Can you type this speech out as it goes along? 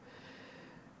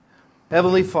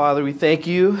Heavenly Father, we thank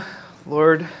you,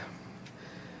 Lord,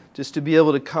 just to be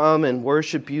able to come and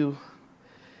worship you,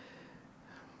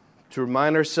 to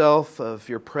remind ourselves of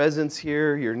your presence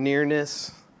here, your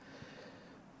nearness,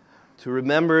 to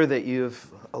remember that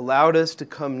you've allowed us to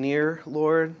come near,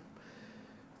 Lord,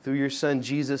 through your Son,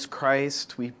 Jesus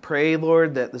Christ. We pray,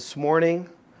 Lord, that this morning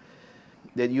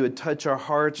that you would touch our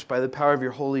hearts by the power of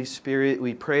your Holy Spirit.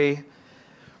 We pray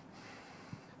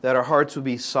that our hearts would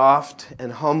be soft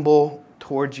and humble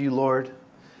towards you, Lord,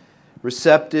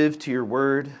 receptive to your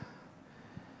word.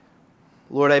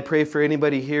 Lord, I pray for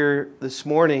anybody here this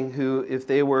morning who, if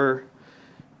they were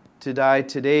to die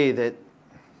today, that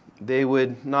they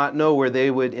would not know where they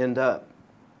would end up.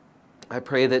 I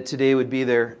pray that today would be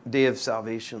their day of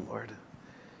salvation, Lord.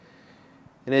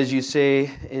 And as you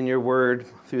say in your word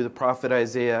through the prophet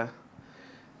Isaiah,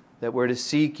 that we're to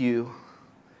seek you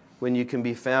when you can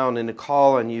be found and to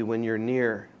call on you when you're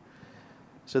near.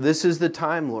 So this is the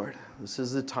time, Lord. This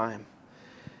is the time.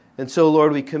 And so,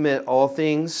 Lord, we commit all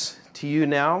things to you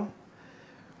now.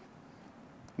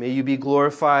 May you be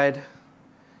glorified.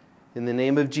 In the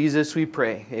name of Jesus we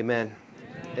pray. Amen.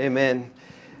 Amen. Amen.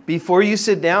 Before you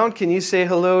sit down, can you say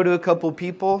hello to a couple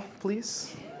people,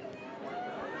 please?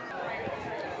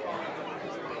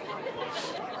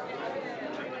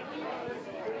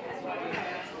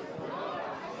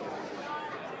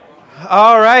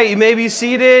 All right, you may be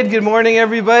seated. Good morning,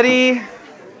 everybody.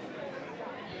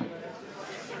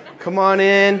 Come on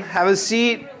in, have a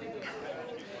seat.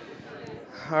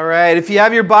 All right, if you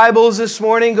have your Bibles this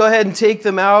morning, go ahead and take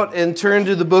them out and turn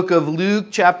to the book of Luke,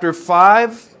 chapter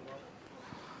 5.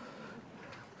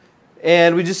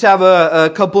 And we just have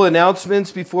a couple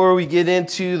announcements before we get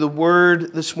into the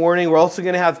Word this morning. We're also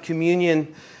going to have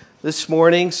communion this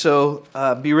morning, so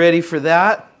be ready for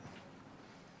that.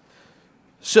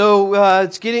 So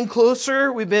it's getting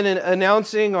closer. We've been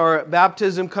announcing our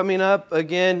baptism coming up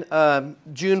again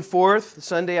June 4th,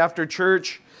 Sunday after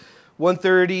church,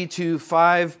 1:30 to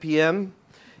 5 p.m.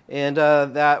 And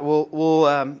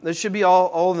that this should be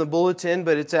all in the bulletin,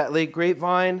 but it's at Lake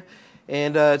Grapevine.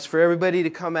 And it's for everybody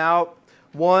to come out.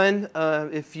 1,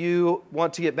 if you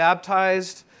want to get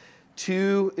baptized.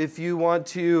 2, if you want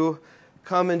to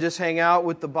come and just hang out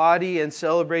with the body and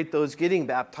celebrate those getting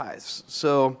baptized.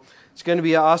 So it's going to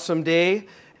be an awesome day.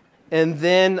 And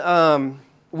then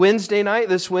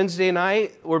this Wednesday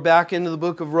night, we're back into the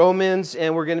book of Romans,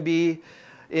 and we're going to be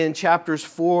in chapters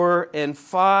 4 and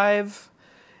 5.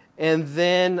 And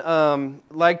then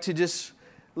like to just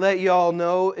let you all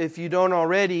know, if you don't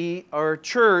already, our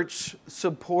church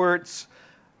supports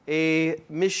a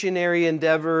missionary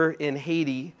endeavor in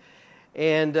Haiti.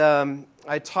 And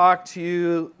I talked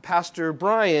to Pastor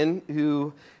Brian,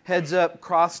 who heads up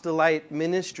Cross the Light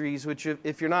Ministries, which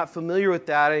if you're not familiar with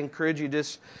that, I encourage you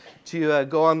just to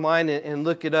go online and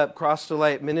look it up, Cross the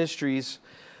Light Ministries.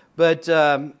 But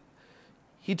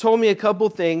he told me a couple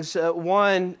things.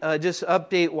 One, just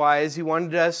update-wise, he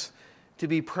wanted us to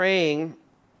be praying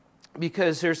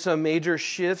because there's some major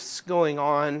shifts going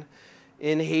on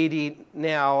in Haiti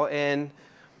now. And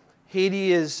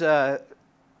Haiti is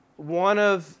one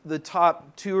of the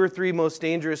top 2 or 3 most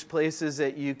dangerous places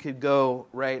that you could go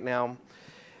right now.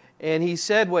 And he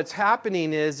said what's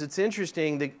happening is, it's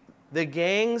interesting, the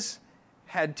gangs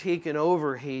had taken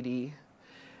over Haiti,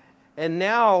 and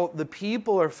now the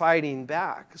people are fighting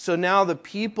back. So now the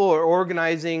people are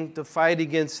organizing to fight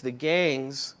against the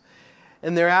gangs,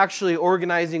 and they're actually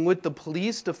organizing with the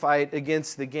police to fight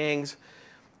against the gangs.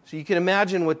 So you can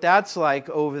imagine what that's like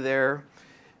over there.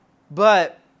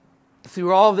 But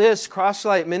through all this,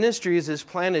 Crosslight Ministries has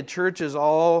planted churches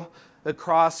all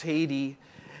across Haiti.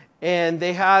 And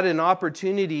they had an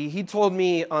opportunity. He told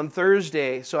me on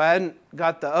Thursday, so I hadn't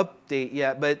got the update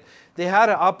yet, but they had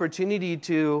an opportunity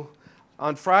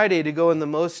on Friday, to go in the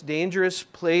most dangerous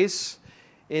place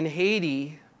in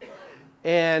Haiti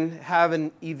and have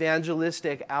an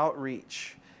evangelistic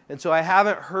outreach. And so I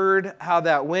haven't heard how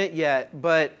that went yet,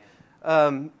 but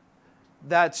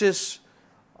that's just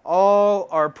all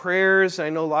our prayers. I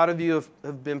know a lot of you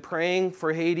have been praying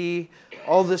for Haiti,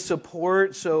 all the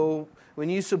support. So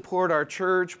when you support our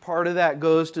church, part of that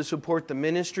goes to support the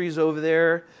ministries over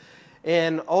there.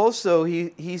 And also,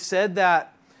 he said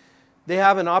that they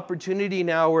have an opportunity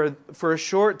now where for a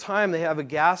short time they have a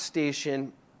gas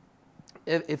station.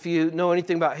 If you know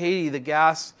anything about Haiti, the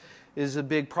gas is a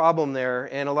big problem there,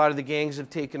 and a lot of the gangs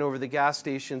have taken over the gas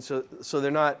station, so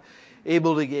they're not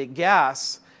able to get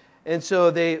gas. And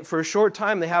so for a short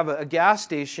time, they have a gas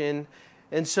station,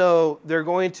 and so they're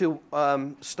going to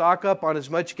stock up on as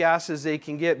much gas as they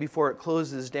can get before it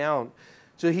closes down.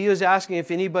 So he was asking if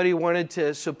anybody wanted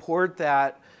to support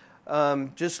that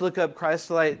just look up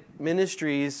Christlight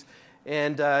Ministries,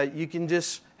 and you can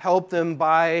just help them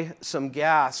buy some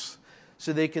gas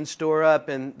so they can store up.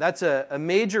 And that's a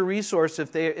major resource.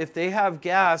 If they have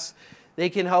gas, they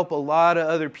can help a lot of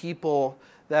other people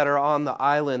that are on the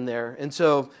island there. And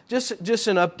so just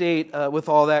an update with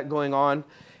all that going on.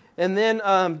 And then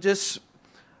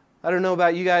I don't know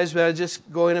about you guys, but I was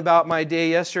just going about my day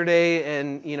yesterday,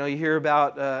 and you hear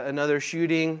about another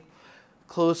shooting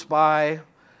close by.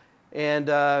 And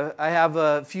I have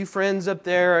a few friends up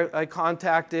there I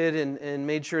contacted and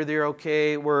made sure they're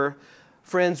okay. We're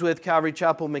friends with Calvary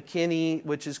Chapel McKinney,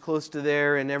 which is close to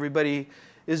there, and everybody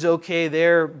is okay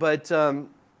there. But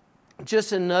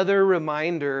just another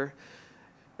reminder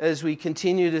as we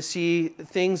continue to see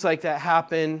things like that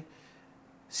happen,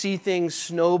 see things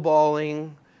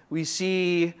snowballing. We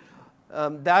see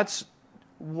that's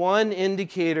one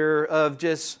indicator of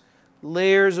just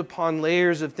layers upon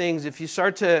layers of things. If you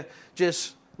start to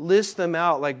just list them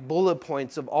out like bullet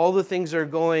points of all the things that are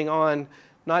going on,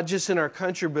 not just in our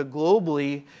country, but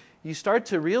globally, you start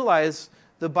to realize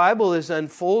the Bible is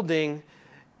unfolding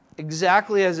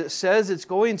exactly as it says it's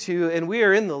going to, and we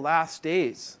are in the last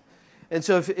days. And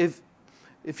so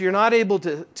if you're not able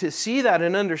to see that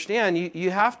and understand,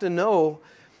 you have to know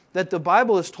that the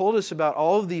Bible has told us about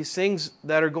all of these things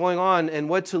that are going on and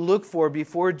what to look for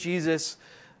before Jesus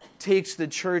takes the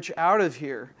church out of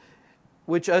here,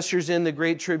 which ushers in the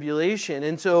Great Tribulation.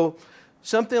 And so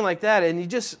something like that, and you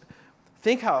just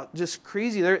think how just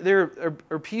crazy. There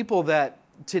are people that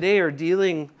today are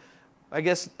dealing, I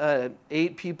guess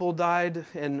 8 people died,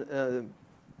 and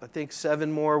I think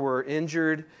 7 more were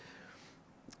injured.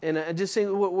 And I just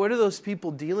think, what are those people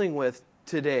dealing with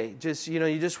today? Just,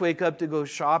 you just wake up to go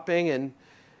shopping, and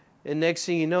next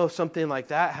thing you know, something like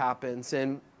that happens.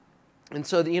 And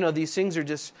so, these things are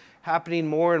just happening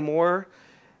more and more.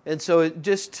 And so it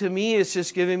just, to me, it's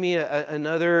just giving me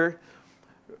another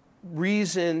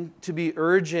reason to be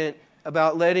urgent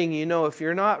about letting you know, if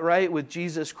you're not right with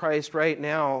Jesus Christ right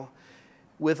now,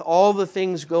 with all the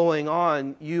things going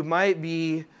on, you might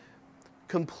be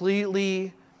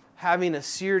completely having a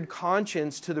seared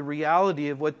conscience to the reality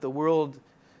of what the world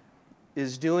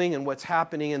is doing and what's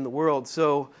happening in the world.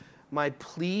 So my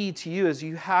plea to you is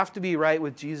you have to be right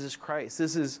with Jesus Christ.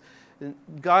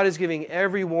 God is giving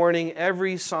every warning,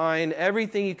 every sign,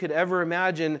 everything you could ever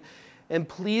imagine. And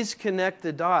please connect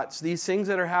the dots. These things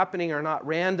that are happening are not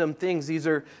random things. These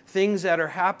are things that are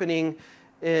happening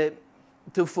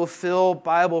to fulfill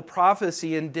Bible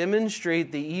prophecy and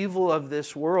demonstrate the evil of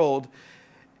this world.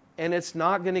 And it's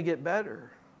not going to get better.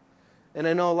 And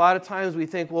I know a lot of times we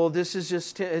think, well, it's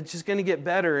just going to get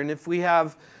better. And if we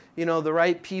have, the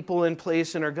right people in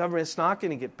place in our government, it's not going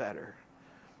to get better.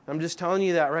 I'm just telling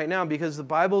you that right now, because the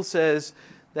Bible says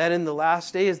that in the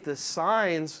last days, the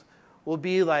signs will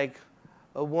be like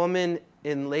a woman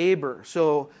in labor.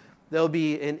 So there'll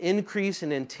be an increase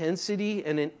in intensity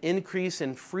and an increase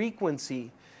in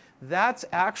frequency. That's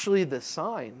actually the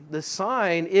sign. The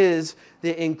sign is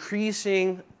the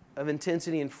increasing of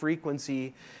intensity and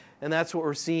frequency, and that's what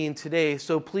we're seeing today.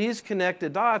 So please connect the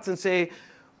dots and say,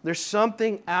 there's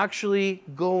something actually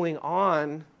going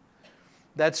on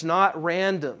that's not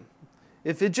random.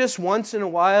 If it just once in a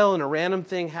while and a random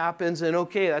thing happens, then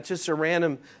okay, that's just a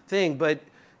random thing. But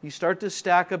you start to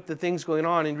stack up the things going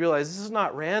on and realize this is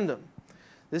not random.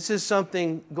 This is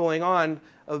something going on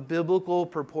of biblical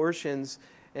proportions,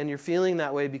 and you're feeling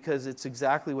that way because it's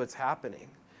exactly what's happening,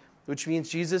 which means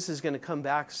Jesus is going to come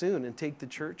back soon and take the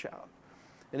church out.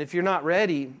 And if you're not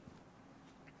ready,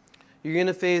 you're going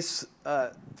to face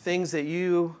things that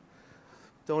you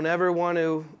don't ever want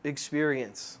to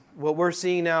experience. What we're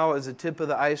seeing now is a tip of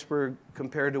the iceberg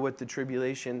compared to what the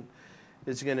tribulation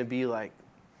is going to be like.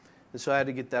 And so I had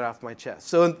to get that off my chest.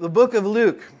 So in the book of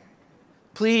Luke,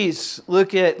 please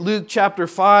look at Luke chapter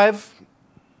 5.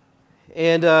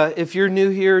 And if you're new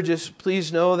here, just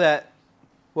please know that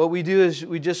what we do is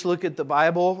we just look at the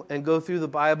Bible and go through the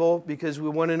Bible because we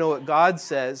want to know what God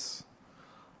says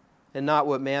and not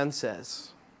what man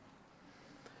says.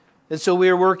 And so we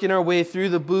are working our way through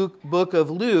the book of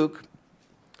Luke.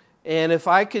 And if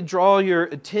I could draw your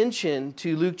attention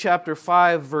to Luke chapter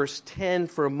 5, verse 10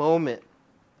 for a moment.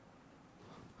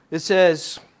 It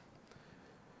says,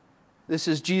 this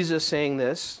is Jesus saying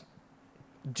this,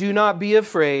 "Do not be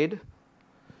afraid.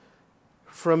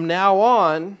 From now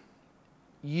on,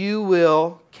 you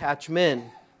will catch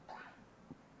men."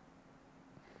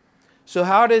 So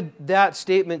how did that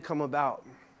statement come about?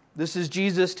 This is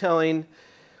Jesus telling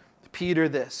Peter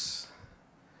this.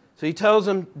 So he tells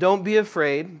him, don't be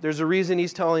afraid. There's a reason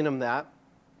he's telling him that.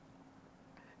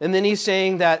 And then he's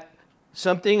saying that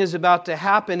something is about to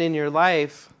happen in your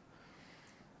life,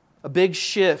 a big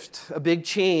shift, a big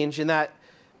change, and that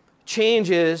change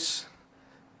is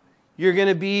you're going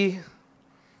to be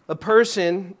a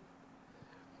person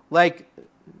like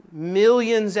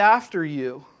millions after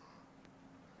you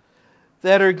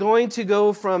that are going to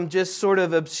go from just sort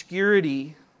of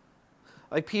obscurity,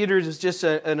 like Peter is just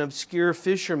an obscure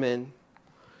fisherman,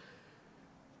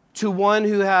 to one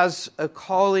who has a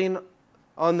calling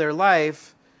on their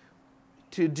life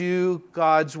to do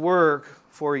God's work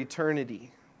for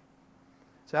eternity.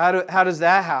 So how does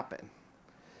that happen?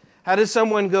 How does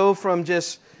someone go from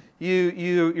just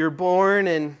you're born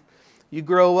and you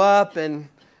grow up and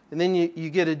then you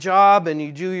get a job and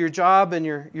you do your job and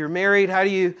you're married? How do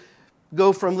you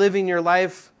go from living your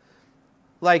life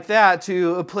like that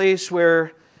to a place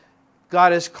where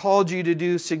God has called you to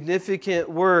do significant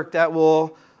work that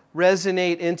will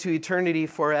resonate into eternity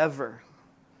forever?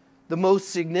 The most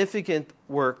significant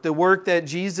work, the work that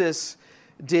Jesus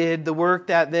did, the work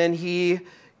that then He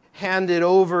handed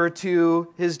over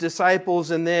to His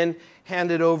disciples and then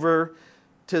handed over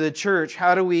to the church.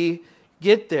 How do we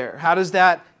get there? How does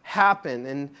that happen?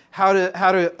 And how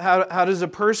does a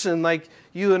person like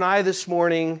you and I this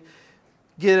morning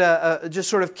get just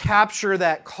sort of capture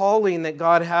that calling that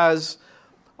God has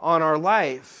on our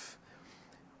life?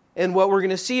 And what we're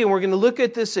going to see, and we're going to look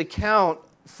at this account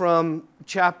from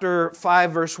chapter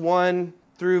 5, verse 1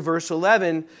 through verse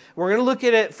 11. We're going to look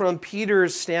at it from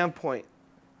Peter's standpoint.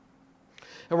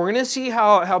 And we're going to see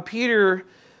how Peter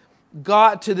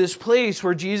got to this place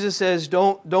where Jesus says,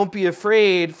 don't be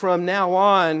afraid. From now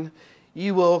on,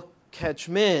 you will catch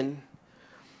men.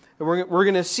 And we're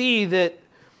going to see that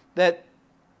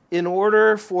in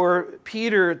order for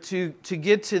Peter to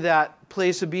get to that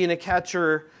place of being a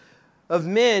catcher of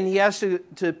men, he has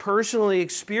to personally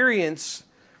experience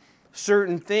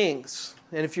certain things.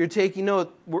 And if you're taking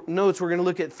notes, we're going to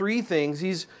look at three things.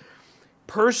 He's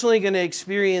personally going to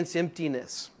experience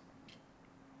emptiness.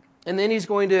 And then he's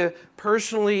going to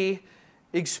personally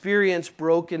experience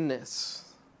brokenness.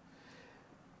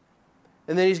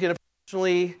 And then he's going to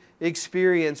personally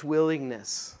experience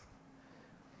willingness.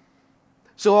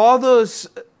 So all those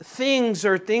things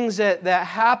are things that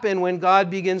happen when God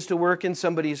begins to work in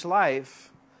somebody's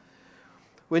life.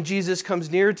 When Jesus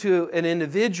comes near to an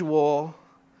individual,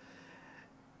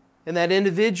 and that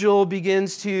individual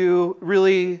begins to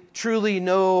really, truly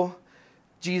know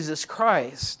Jesus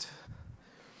Christ.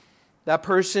 That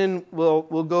person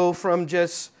will go from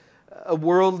just a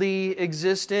worldly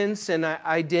existence and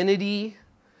identity,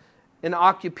 an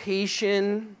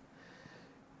occupation,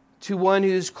 to one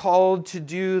who's called to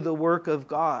do the work of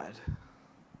God.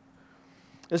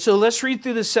 And so let's read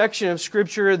through this section of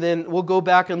Scripture, then we'll go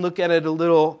back and look at it a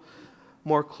little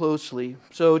more closely.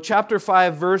 So chapter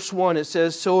 5, verse 1, it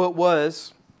says, "So it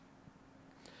was,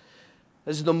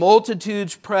 as the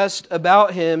multitudes pressed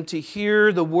about him to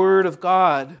hear the word of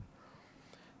God,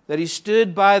 that he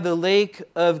stood by the lake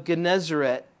of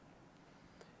Gennesaret.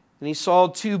 And he saw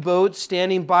two boats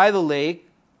standing by the lake,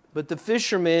 but the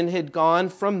fishermen had gone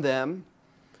from them,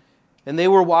 and they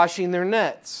were washing their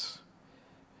nets.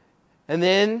 And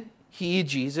then he,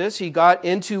 Jesus, he got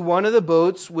into one of the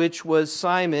boats, which was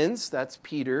Simon's," that's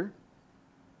Peter,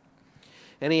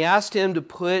 "and he asked him to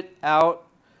put out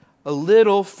a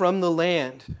little from the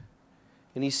land.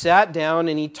 And he sat down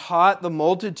and he taught the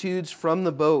multitudes from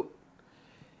the boat.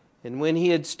 And when he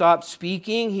had stopped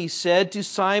speaking, he said to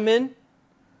Simon,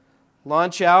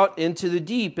 'Launch out into the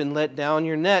deep and let down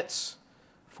your nets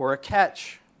for a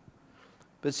catch.'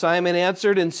 But Simon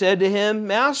answered and said to him,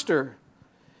 'Master,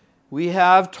 we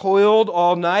have toiled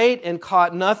all night and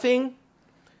caught nothing.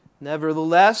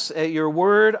 Nevertheless, at your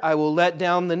word, I will let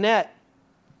down the net.'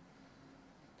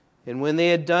 And when they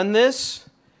had done this,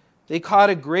 they caught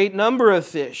a great number of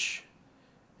fish,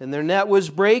 and their net was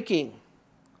breaking.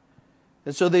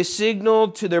 And so they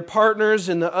signaled to their partners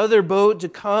in the other boat to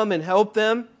come and help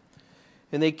them.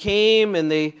 And they came and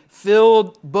they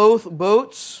filled both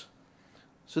boats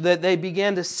so that they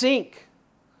began to sink.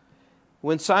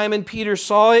 When Simon Peter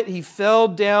saw it, he fell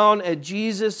down at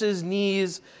Jesus'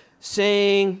 knees,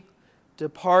 saying,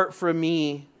 'Depart from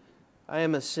me, I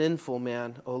am a sinful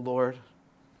man, O Lord.'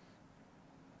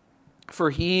 For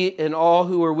he and all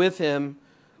who were with him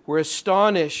were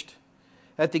astonished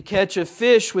at the catch of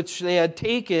fish which they had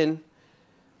taken.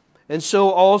 And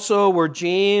so also were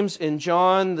James and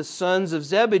John, the sons of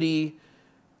Zebedee,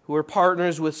 who were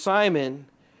partners with Simon.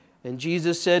 And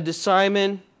Jesus said to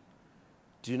Simon,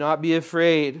 'Do not be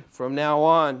afraid. From now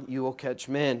on you will catch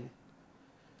men.'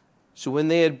 So when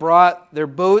they had brought their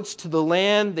boats to the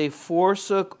land, they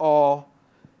forsook all,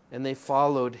 and they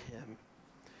followed him."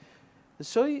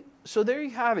 So there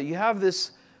you have it. You have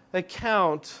this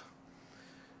account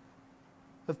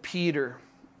of Peter,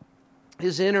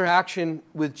 his interaction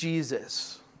with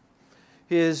Jesus,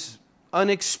 his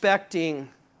unexpected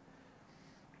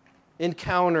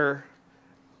encounter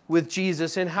with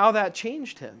Jesus, and how that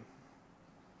changed him.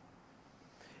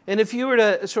 And if you were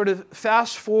to sort of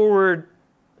fast forward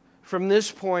from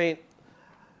this point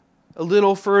a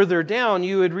little further down,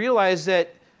 you would realize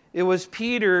that it was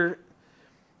Peter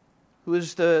who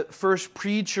was the first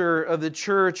preacher of the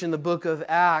church in the book of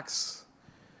Acts,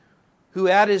 who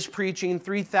at his preaching,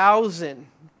 3,000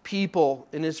 people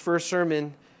in his first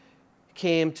sermon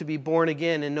came to be born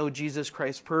again and know Jesus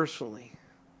Christ personally.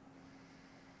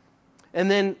 And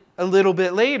then a little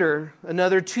bit later,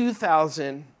 another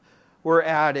 2,000 were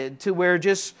added, to where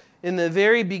just in the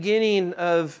very beginning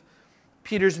of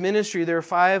Peter's ministry, there were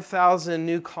 5,000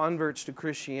 new converts to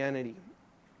Christianity.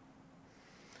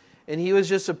 And he was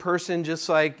just a person just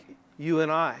like you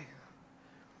and I.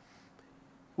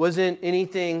 Wasn't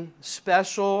anything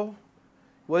special,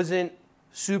 wasn't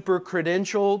super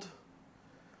credentialed,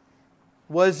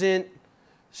 wasn't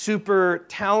super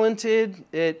talented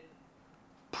at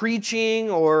preaching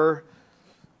or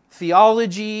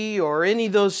theology or any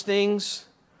of those things.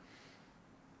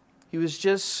 He was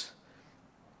just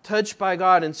touched by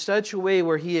God in such a way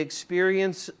where he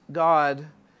experienced God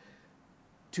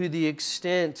to the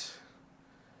extent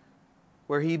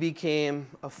where he became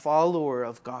a follower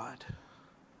of God.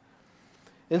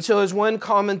 And so, as one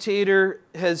commentator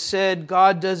has said,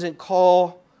 God doesn't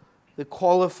call the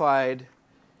qualified,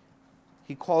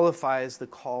 he qualifies the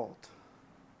called.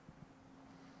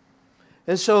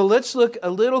 And so let's look a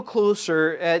little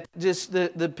closer at just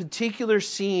the particular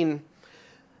scene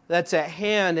that's at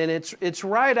hand. And it's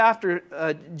right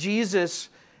after Jesus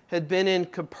had been in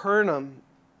Capernaum,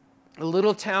 a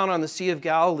little town on the Sea of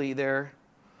Galilee there.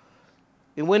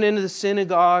 He went into the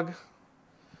synagogue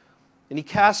and he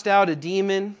cast out a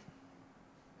demon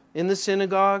in the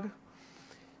synagogue.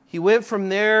 He went from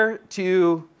there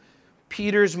to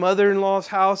Peter's mother-in-law's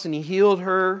house and he healed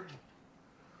her.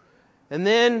 And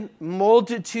then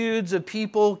multitudes of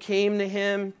people came to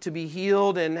him to be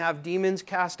healed and have demons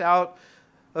cast out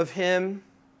of him.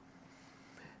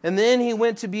 And then he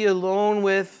went to be alone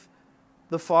with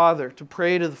the Father, to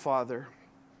pray to the Father.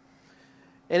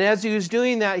 And as he was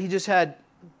doing that, he just had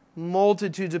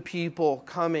multitudes of people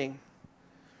coming,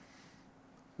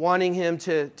 wanting him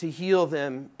to heal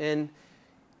them. And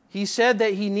he said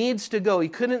that he needs to go. He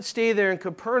couldn't stay there in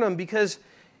Capernaum because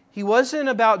he wasn't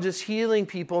about just healing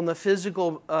people and the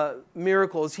physical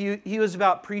miracles. He was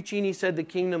about preaching, he said, the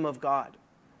kingdom of God.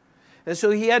 And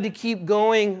so he had to keep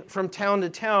going from town to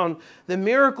town. The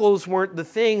miracles weren't the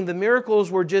thing. The miracles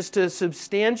were just to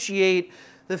substantiate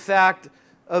the fact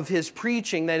of his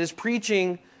preaching, that his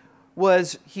preaching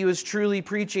was, he was truly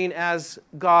preaching as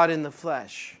God in the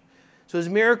flesh. So his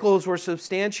miracles were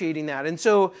substantiating that. And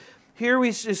so here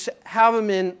we just have him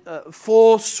in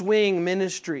full swing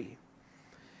ministry.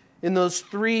 In those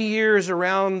 3 years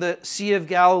around the Sea of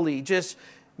Galilee, just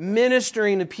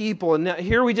ministering to people. And now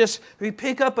here we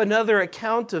pick up another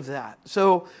account of that.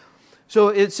 So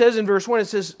it says in verse 1, it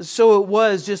says, so it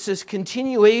was just this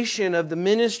continuation of the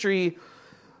ministry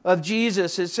of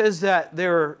Jesus. It says that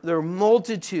there are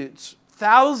multitudes,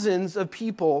 thousands of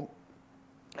people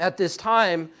at this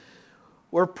time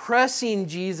were pressing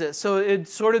Jesus. So it'd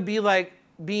sort of be like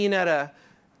being at a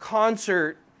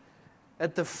concert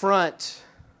at the front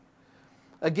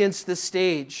against the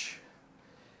stage.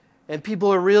 And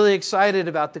people are really excited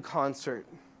about the concert.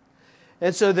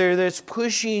 And so they're just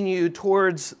pushing you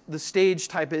towards the stage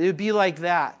type. It would be like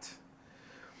that.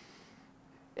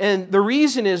 And the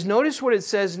reason is, notice what it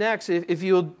says next. If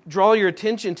you'll draw your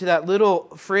attention to that little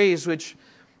phrase, which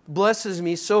blesses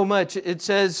me so much. It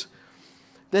says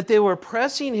that they were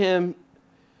pressing him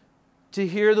to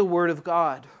hear the word of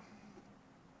God.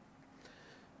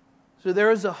 So there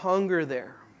was a hunger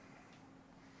there.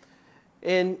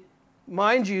 And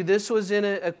mind you, this was in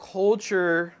a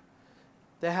culture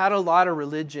that had a lot of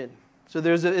religion. So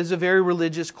there's a very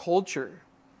religious culture.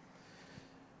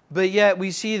 But yet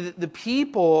we see that the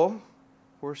people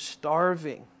were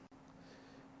starving.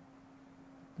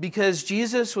 Because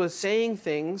Jesus was saying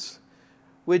things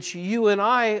which you and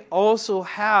I also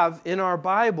have in our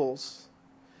Bibles.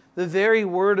 The very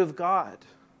Word of God.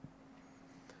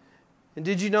 And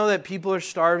did you know that people are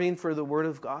starving for the Word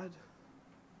of God?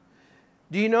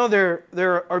 Do you know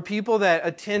there are people that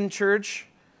attend church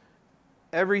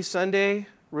every Sunday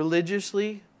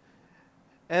religiously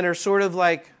and are sort of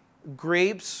like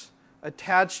grapes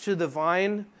attached to the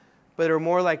vine, but are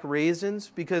more like raisins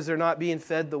because they're not being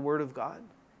fed the Word of God?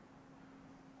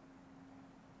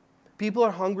 People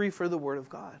are hungry for the Word of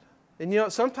God.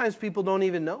 And sometimes people don't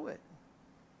even know it.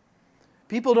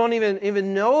 People don't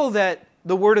even know that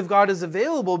the Word of God is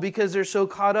available because they're so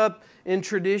caught up in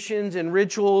traditions and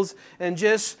rituals and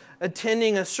just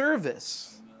attending a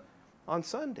service on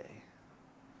Sunday.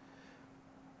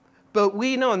 But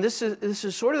we know, and this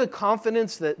is sort of the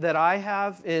confidence that I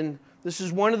have, and this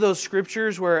is one of those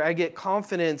scriptures where I get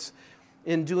confidence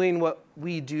in doing what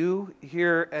we do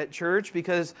here at church,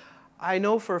 because I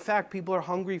know for a fact people are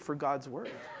hungry for God's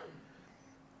Word.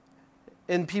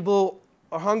 And people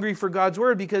are hungry for God's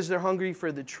Word because they're hungry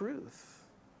for the truth.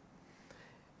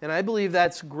 And I believe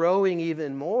that's growing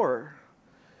even more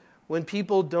when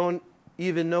people don't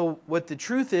even know what the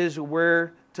truth is, or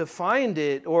where to find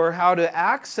it, or how to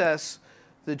access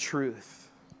the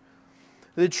truth.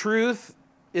 The truth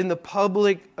in the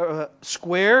public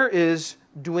square is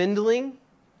dwindling.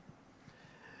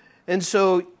 And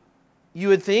so you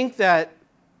would think that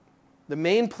the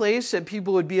main place that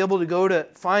people would be able to go to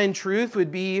find truth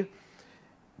would be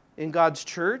in God's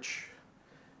church.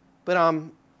 But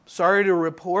I'm sorry to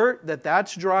report that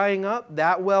that's drying up.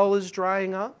 That well is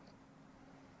drying up.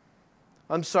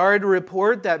 I'm sorry to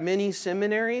report that many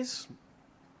seminaries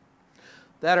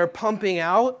that are pumping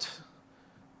out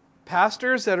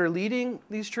pastors that are leading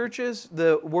these churches,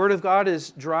 the Word of God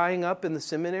is drying up in the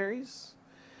seminaries.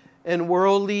 And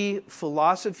worldly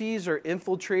philosophies are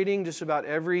infiltrating just about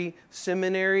every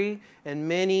seminary and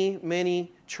many,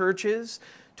 many churches,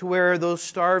 to where those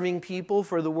starving people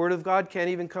for the Word of God can't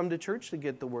even come to church to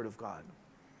get the Word of God.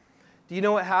 Do you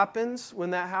know what happens when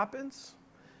that happens?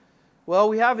 Well,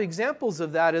 we have examples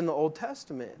of that in the Old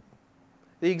Testament.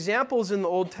 The examples in the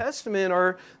Old Testament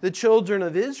are the children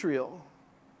of Israel,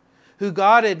 who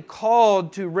God had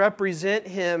called to represent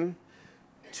Him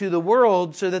to the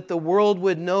world so that the world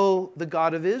would know the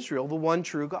God of Israel, the one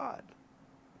true God.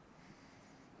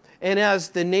 And as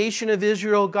the nation of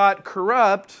Israel got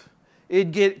corrupt,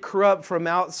 it'd get corrupt from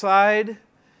outside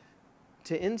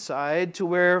to inside, to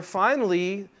where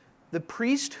finally the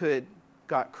priesthood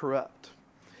got corrupt.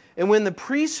 And when the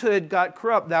priesthood got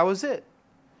corrupt, that was it.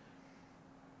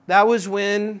 That was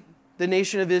when the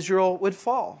nation of Israel would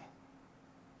fall.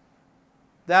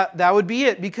 That would be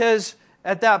it, because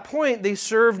at that point they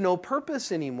served no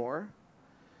purpose anymore.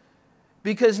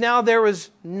 Because now there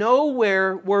was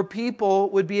nowhere where people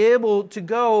would be able to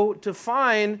go to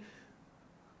find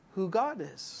who God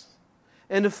is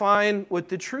and to find what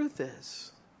the truth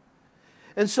is.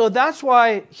 And so that's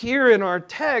why here in our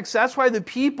text, that's why the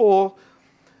people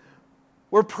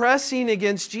were pressing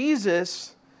against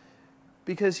Jesus,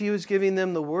 because He was giving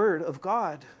them the Word of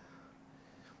God.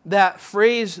 That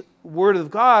phrase, Word of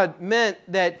God, meant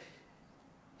that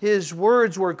His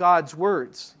words were God's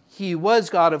words. He was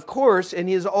God, of course, and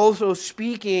He is also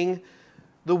speaking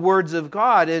the words of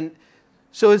God. And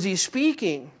so as He's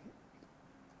speaking,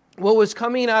 what was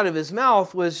coming out of His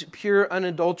mouth was pure,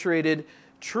 unadulterated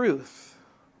truth.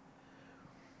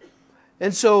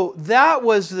 And so that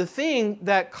was the thing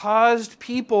that caused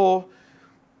people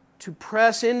to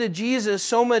press into Jesus,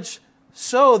 so much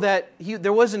so that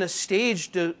there wasn't a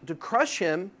stage to crush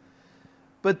Him,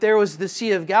 but there was the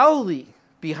Sea of Galilee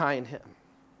behind Him.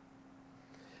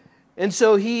 And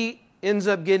so He ends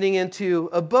up getting into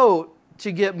a boat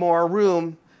to get more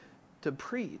room to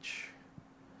preach.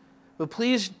 But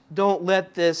please don't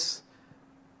let this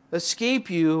escape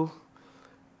you,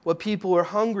 what people were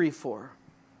hungry for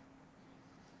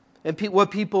and what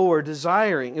people were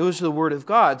desiring. It was the Word of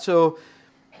God. So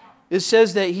it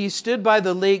says that He stood by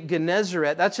the lake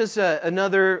Gennesaret. That's just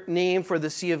another name for the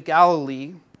Sea of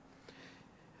Galilee.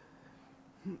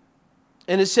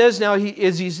 And it says now,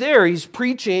 as He's there, He's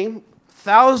preaching,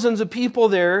 thousands of people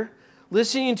there,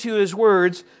 listening to His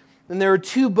words, and there were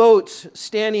two boats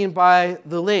standing by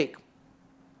the lake.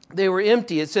 They were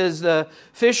empty. It says the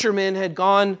fishermen had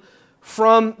gone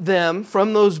from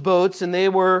those boats, and they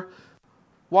were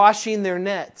washing their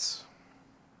nets.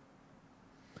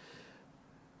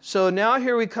 So now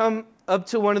here we come up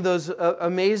to one of those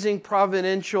amazing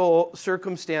providential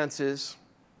circumstances,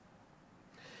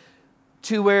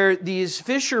 to where these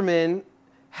fishermen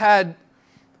had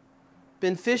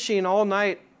been fishing all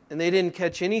night and they didn't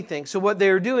catch anything. So what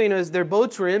they were doing is their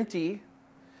boats were empty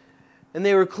and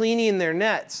they were cleaning their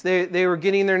nets. They were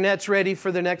getting their nets ready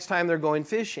for the next time they're going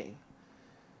fishing.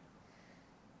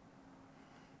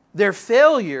 Their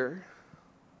failure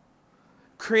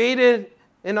created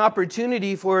an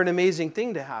opportunity for an amazing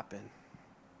thing to happen.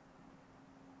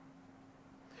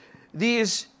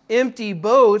 These empty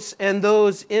boats and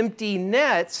those empty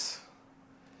nets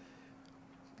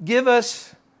give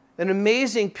us an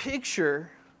amazing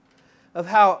picture of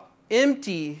how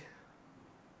empty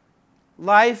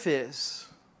life is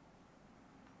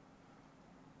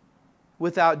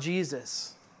without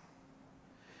Jesus.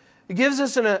 It gives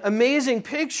us an amazing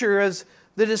picture as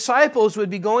the disciples would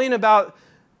be going about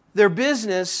their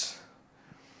business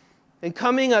and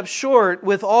coming up short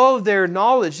with all of their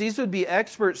knowledge. These would be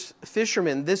expert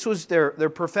fishermen. This was their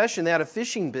profession. They had a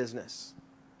fishing business.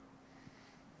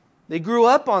 They grew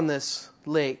up on this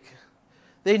lake.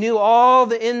 They knew all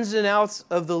the ins and outs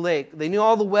of the lake. They knew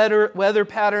all the weather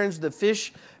patterns, the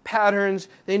fish patterns.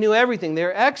 They knew everything.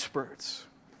 They're experts.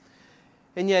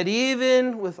 And yet,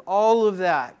 even with all of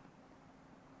that,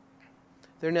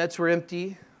 their nets were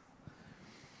empty.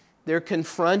 They're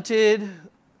confronted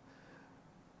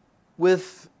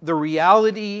with the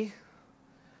reality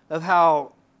of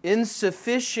how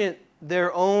insufficient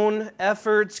their own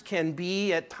efforts can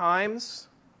be at times.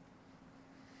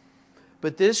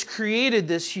 But this created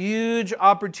this huge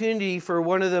opportunity for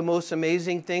one of the most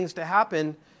amazing things to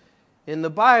happen in the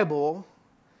Bible,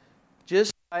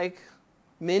 just like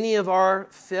many of our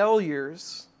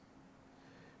failures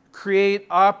create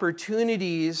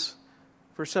opportunities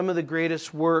for some of the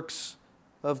greatest works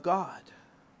of God.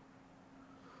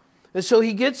 And so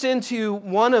he gets into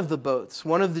one of the boats,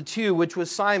 one of the two, which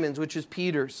was Simon's, which is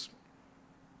Peter's.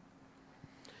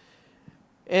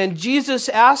 And Jesus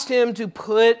asked him to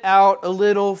put out a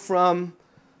little from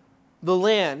the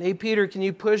land. Hey, Peter, can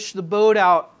you push the boat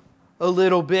out a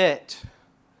little bit?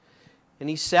 And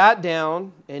he sat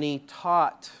down and he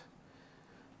taught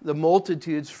the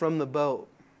multitudes from the boat.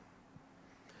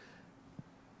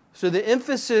 So the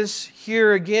emphasis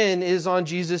here again is on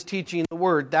Jesus teaching the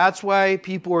word. That's why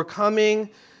people were coming.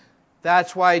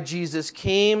 That's why Jesus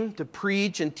came to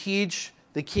preach and teach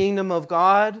the kingdom of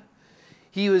God.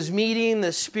 He was meeting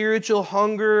the spiritual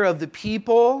hunger of the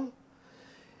people.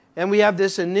 And we have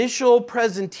this initial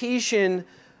presentation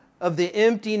of the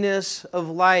emptiness of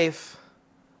life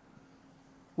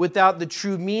without the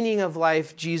true meaning of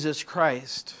life, Jesus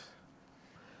Christ.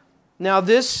 Now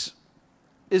this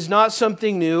is not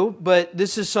something new, but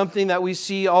this is something that we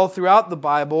see all throughout the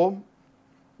Bible.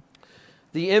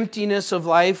 The emptiness of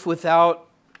life without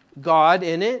God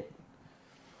in it.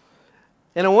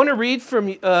 And I want to read from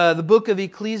the book of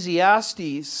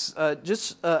Ecclesiastes,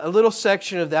 just a little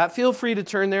section of that. Feel free to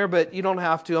turn there, but you don't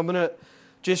have to. I'm going to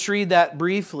just read that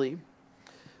briefly.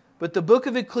 But the book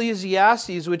of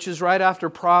Ecclesiastes, which is right after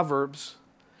Proverbs,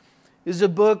 is a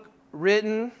book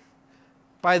written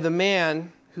by the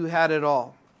man who had it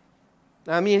all.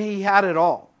 I mean, he had it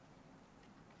all.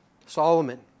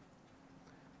 Solomon.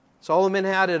 Solomon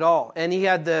had it all, and he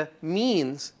had the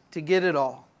means to get it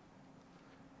all.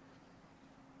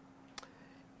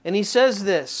 And he says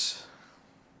this: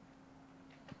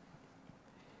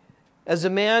 as a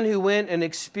man who went and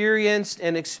experienced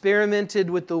and experimented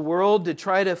with the world to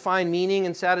try to find meaning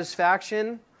and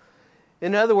satisfaction,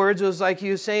 in other words, it was like he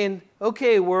was saying,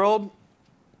 okay, world,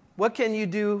 what can you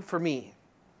do for me?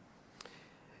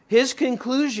 His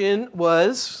conclusion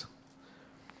was,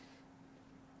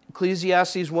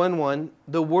 Ecclesiastes 1:1,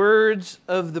 the words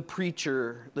of the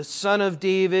preacher, the son of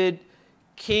David,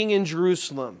 king in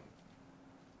Jerusalem.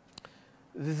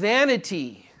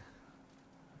 Vanity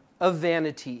of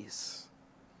vanities,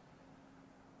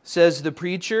 says the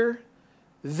preacher.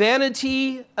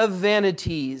 Vanity of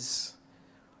vanities.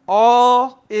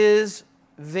 All is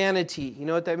vanity. You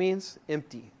know what that means?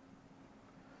 Empty.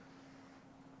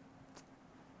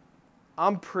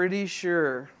 I'm pretty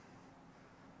sure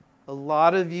a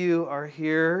lot of you are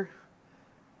here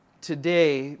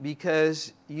today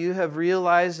because you have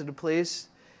realized at a place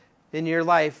in your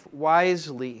life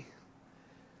wisely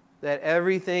that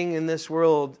everything in this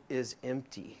world is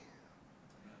empty.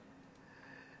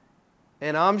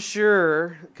 And I'm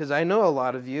sure, because I know a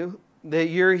lot of you, that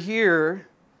you're here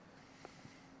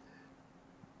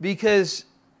because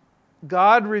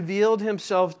God revealed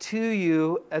Himself to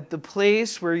you at the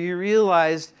place where you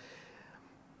realized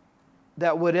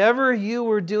that whatever you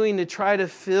were doing to try to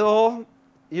fill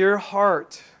your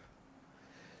heart,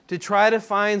 to try to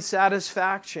find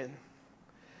satisfaction,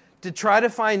 to try to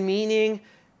find meaning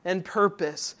and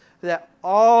purpose, that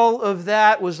all of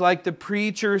that was, like the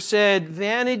preacher said,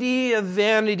 vanity of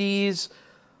vanities,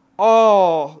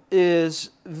 all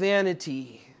is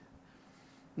vanity.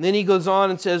 And then he goes on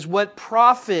and says, what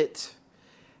profit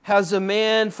has a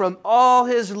man from all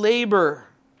his labor?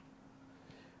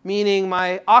 Meaning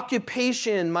my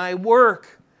occupation, my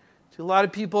work. A lot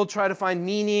of people try to find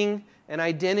meaning and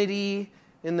identity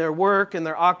in their work and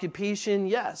their occupation.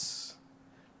 Yes,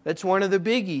 that's one of the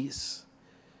biggies.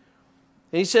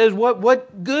 And he says,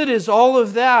 what good is all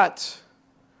of that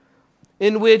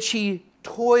in which he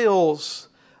toils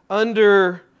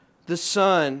under the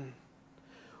sun?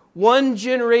 One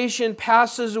generation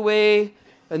passes away,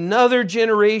 another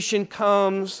generation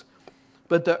comes,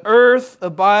 but the earth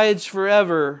abides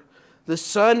forever. The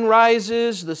sun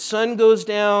rises, the sun goes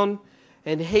down,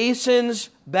 and hastens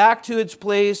back to its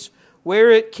place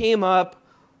where it came up.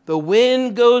 The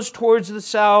wind goes towards the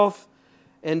south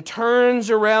and turns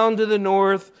around to the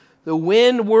north. The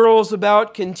wind whirls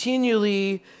about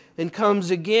continually and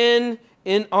comes again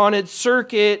on its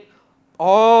circuit.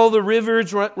 All the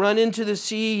rivers run into the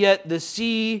sea, yet the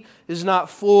sea is not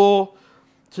full.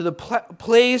 To the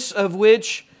place of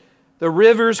which the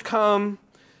rivers come,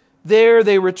 there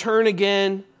they return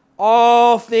again.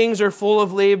 All things are full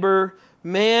of labor.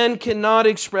 Man cannot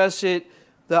express it.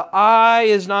 The eye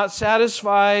is not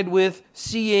satisfied with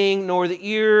seeing, nor the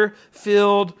ear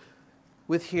filled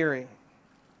with hearing.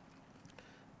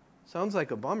 Sounds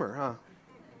like a bummer, huh?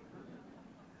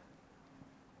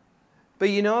 But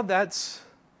you know, that's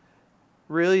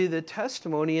really the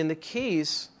testimony in the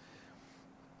case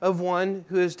of one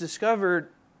who has discovered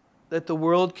that the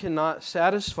world cannot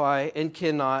satisfy and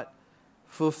cannot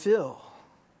fulfill.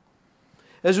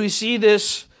 As we see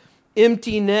this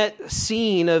empty net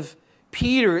scene of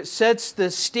Peter, it sets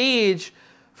the stage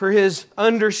for his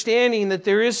understanding that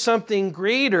there is something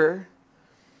greater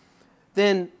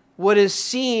than what is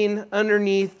seen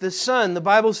underneath the sun. The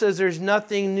Bible says there's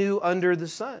nothing new under the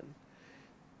sun.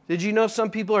 Did you know some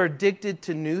people are addicted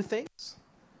to new things?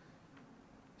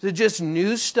 Is it just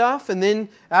new stuff? And then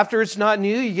after it's not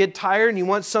new, you get tired and you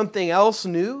want something else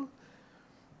new?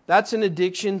 That's an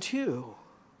addiction too.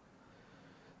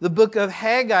 The book of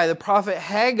Haggai, the prophet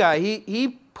Haggai,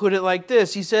 he put it like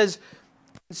this. He says,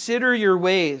 consider your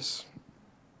ways.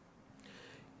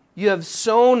 You have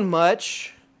sown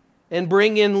much and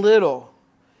bring in little.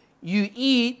 You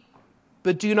eat,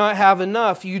 but do not have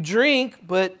enough. You drink,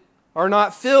 but are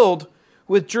not filled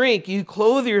with drink. You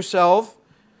clothe yourself,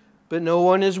 but no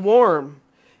one is warm.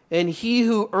 And he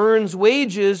who earns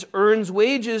wages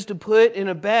to put in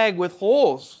a bag with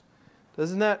holes.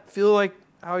 Doesn't that feel like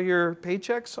how your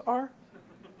paychecks are?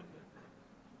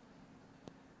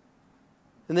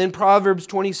 And then Proverbs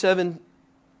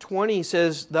 27:20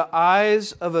 says, the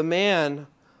eyes of a man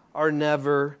are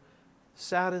never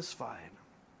satisfied.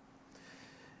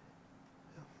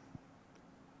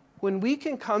 When we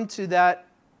can come to that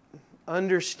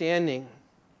understanding,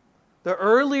 the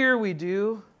earlier we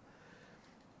do,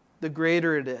 the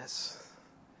greater it is.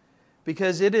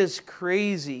 Because it is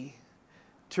crazy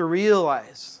to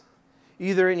realize,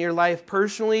 either in your life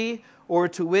personally or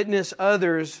to witness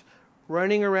others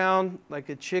running around like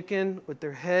a chicken with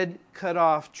their head cut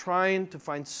off, trying to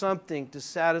find something to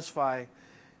satisfy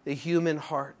the human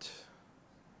heart.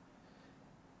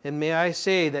 And may I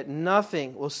say that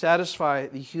nothing will satisfy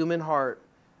the human heart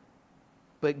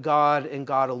but God and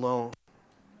God alone.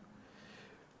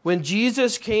 When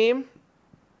Jesus came,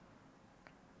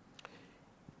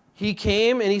 He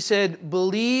came and He said,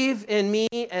 believe in me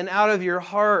and out of your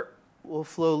heart will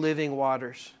flow living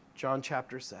waters. John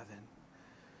chapter 7.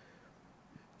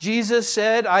 Jesus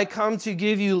said, I come to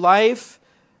give you life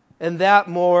and that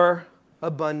more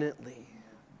abundantly.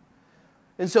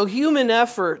 And so human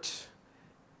effort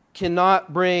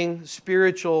cannot bring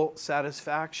spiritual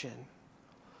satisfaction.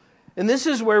 And this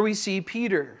is where we see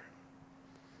Peter.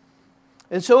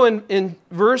 And so in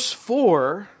verse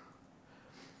 4,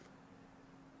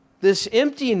 this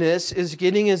emptiness is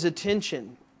getting his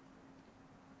attention.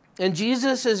 And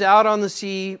Jesus is out on the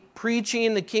sea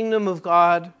preaching the kingdom of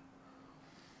God.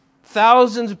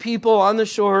 Thousands of people on the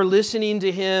shore listening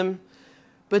to him.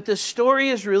 But the story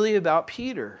is really about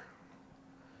Peter.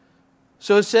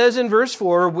 So it says in verse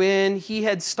 4, when he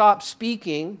had stopped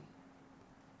speaking,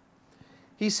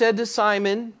 he said to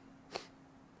Simon,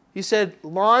 he said,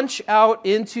 launch out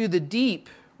into the deep.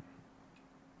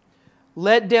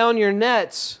 Let down your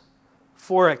nets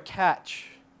for a catch.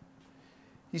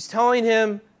 He's telling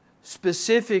him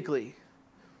specifically,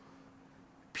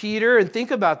 Peter, and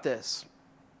think about this.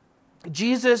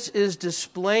 Jesus is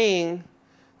displaying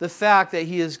the fact that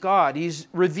he is God. He's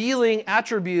revealing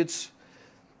attributes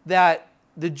that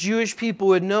the Jewish people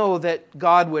would know that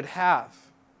God would have.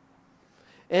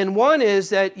 And one is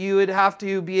that you would have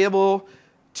to be able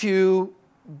to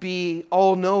be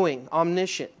all-knowing,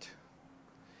 omniscient.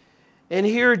 And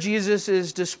here Jesus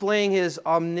is displaying his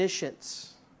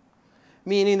omniscience,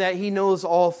 meaning that he knows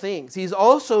all things. He's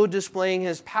also displaying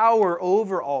his power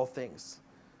over all things.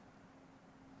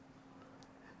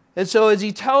 And so as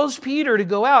he tells Peter to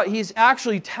go out, he's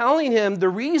actually telling him the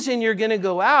reason you're going to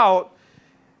go out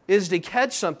is to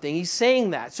catch something. He's saying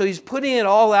that. So he's putting it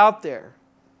all out there.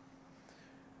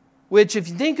 Which, if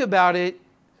you think about it,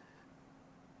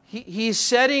 he's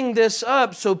setting this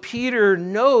up so Peter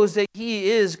knows that he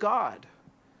is God.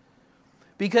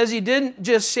 Because he didn't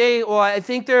just say, well, I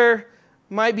think there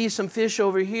might be some fish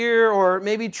over here, or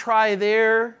maybe try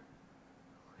there.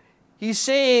 He's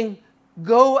saying,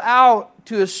 go out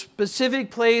to a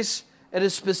specific place at a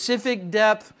specific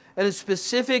depth at a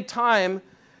specific time,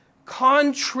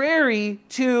 contrary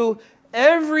to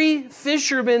every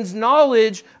fisherman's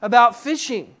knowledge about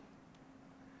fishing.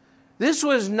 This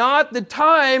was not the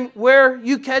time where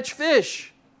you catch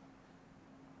fish.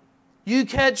 You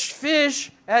catch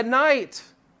fish at night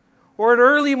or at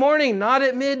early morning, not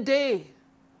at midday.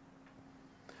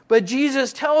 But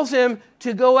Jesus tells him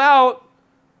to go out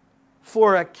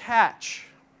for a catch.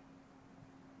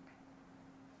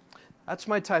 That's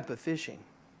my type of fishing.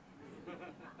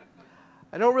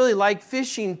 I don't really like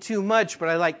fishing too much, but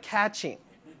I like catching.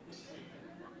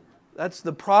 That's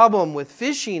the problem with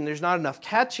fishing. There's not enough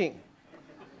catching.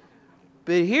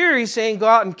 But here he's saying go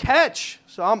out and catch.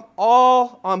 So I'm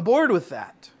all on board with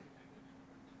that.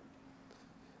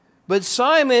 But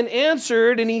Simon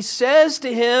answered, and he says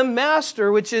to him,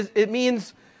 Master, it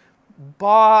means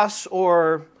boss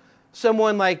or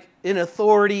someone like in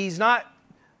authority. He's not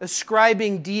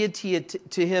ascribing deity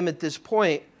to him at this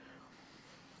point.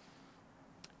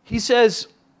 He says,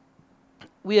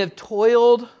 we have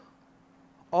toiled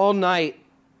all night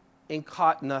and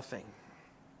caught nothing.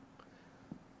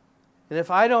 And if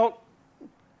I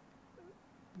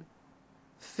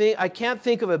can't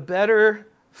think of a better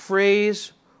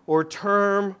phrase or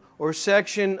term or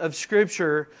section of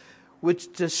Scripture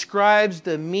which describes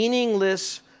the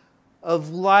meaningless of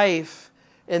life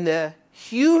and the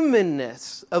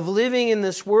humanness of living in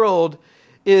this world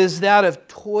is that of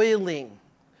toiling.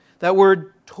 That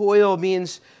word toil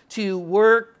means to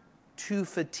work to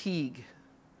fatigue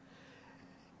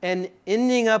and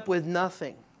ending up with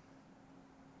nothing.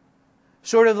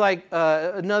 Sort of like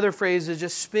another phrase is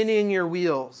just spinning your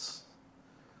wheels,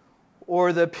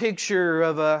 or the picture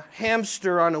of a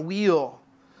hamster on a wheel.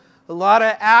 A lot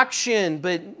of action,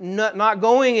 but not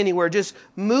going anywhere, just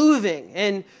moving.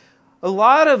 And a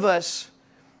lot of us,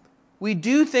 we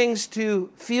do things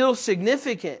to feel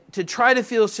significant, to try to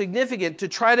feel significant, to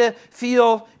try to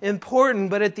feel important.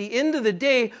 But at the end of the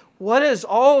day, what does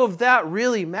all of that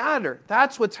really matter?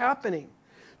 That's what's happening.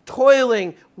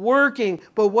 Toiling, working,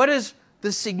 but what is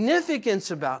the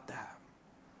significance about that?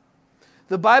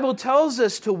 The Bible tells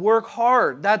us to work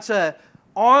hard. That's an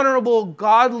honorable,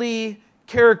 godly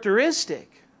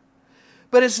characteristic.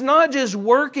 But it's not just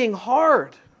working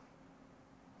hard.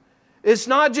 It's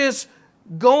not just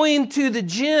going to the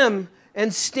gym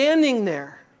and standing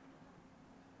there.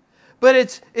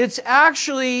 But it's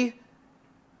actually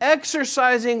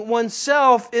exercising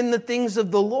oneself in the things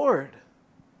of the Lord.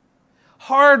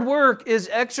 Hard work is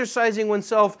exercising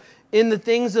oneself in the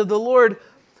things of the Lord.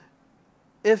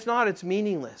 If not, it's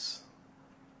meaningless.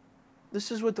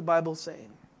 This is what the Bible's saying.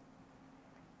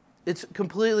 It's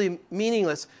completely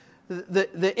meaningless.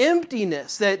 The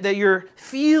emptiness that you're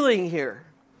feeling here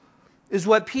is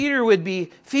what Peter would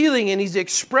be feeling, and he's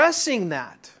expressing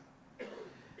that.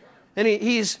 And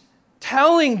he's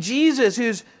telling Jesus,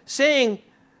 who's saying,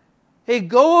 hey,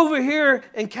 go over here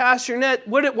and cast your net.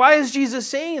 Why is Jesus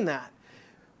saying that?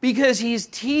 Because he's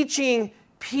teaching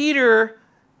Peter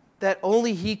that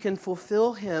only he can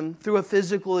fulfill him through a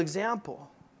physical example.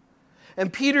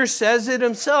 And Peter says it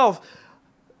himself.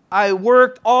 I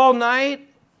worked all night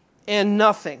and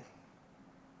nothing.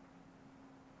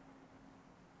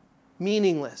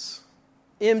 Meaningless.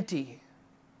 Empty.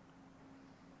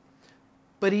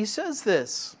 But he says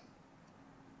this.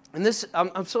 And this,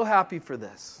 I'm so happy for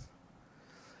this.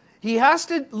 He has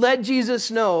to let Jesus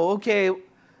know, okay,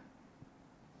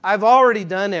 I've already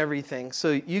done everything.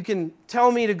 So you can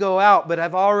tell me to go out, but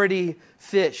I've already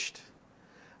fished.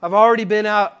 I've already been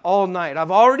out all night.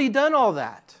 I've already done all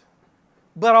that.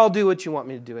 But I'll do what you want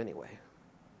me to do anyway.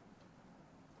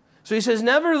 So he says,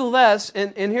 nevertheless,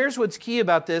 and here's what's key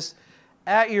about this,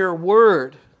 at your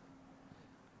word,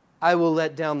 I will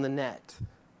let down the net.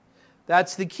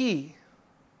 That's the key.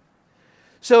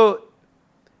 So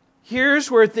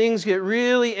here's where things get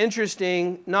really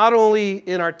interesting, not only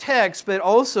in our text, but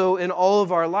also in all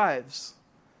of our lives.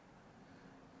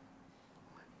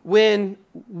 When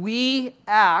we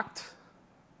act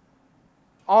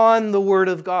on the Word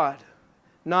of God,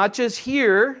 not just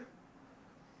hear,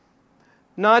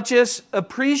 not just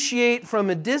appreciate from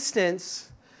a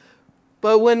distance,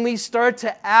 but when we start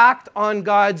to act on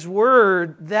God's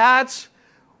Word, that's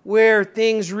where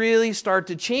things really start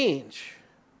to change.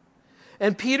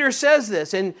 And Peter says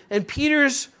this, and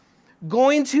Peter's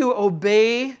going to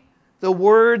obey the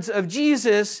words of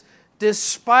Jesus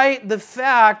despite the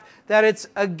fact that it's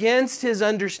against his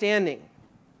understanding.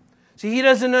 See, he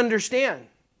doesn't understand.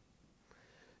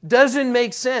 Doesn't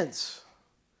make sense.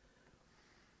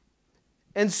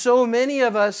 And so many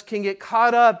of us can get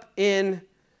caught up in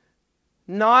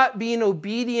not being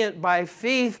obedient by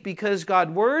faith because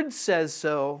God's word says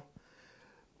so,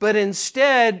 but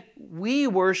instead we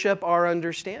worship our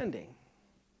understanding.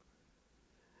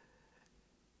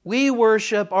 We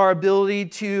worship our ability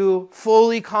to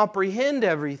fully comprehend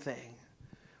everything.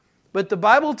 But the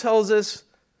Bible tells us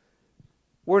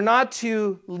we're not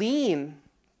to lean,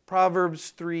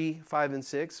 Proverbs 3, 5, and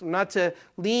 6, we're not to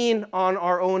lean on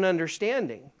our own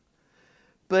understanding.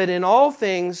 But in all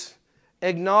things,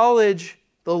 acknowledge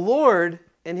the Lord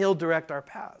and He'll direct our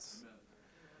paths.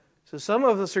 So some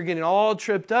of us are getting all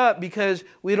tripped up because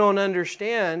we don't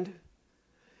understand.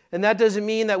 And that doesn't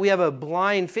mean that we have a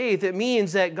blind faith. It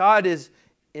means that God is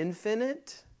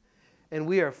infinite and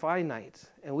we are finite.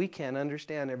 And we can't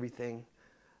understand everything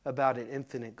about an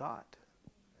infinite God.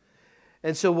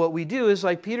 And so what we do is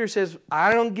like Peter says,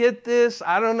 I don't get this.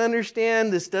 I don't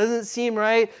understand. This doesn't seem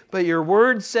right. But your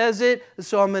word says it.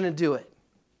 So I'm going to do it.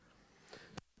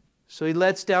 So he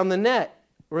lets down the net.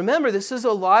 Remember, this is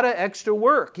a lot of extra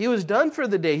work. He was done for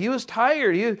the day. He was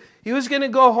tired. He was going to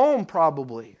go home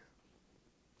probably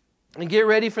and get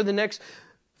ready for the next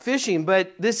fishing.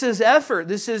 But this is effort.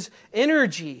 This is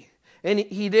energy. And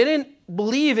he didn't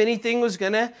believe anything was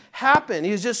going to happen.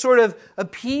 He was just sort of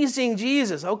appeasing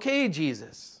Jesus. Okay,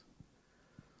 Jesus.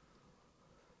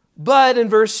 But in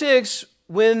verse 6,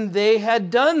 when they had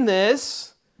done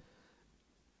this,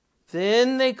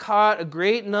 then they caught a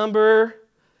great number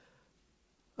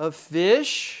of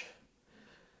fish,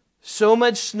 so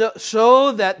much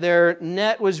so that their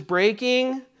net was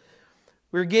breaking.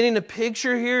 We're getting a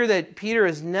picture here that Peter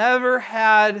has never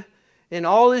had in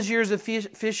all his years of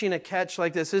fishing a catch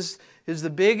like this. This is the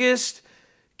biggest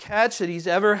catch that he's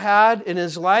ever had in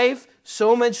his life,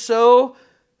 so much so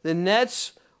the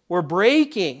nets were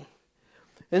breaking.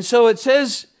 And so it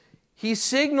says he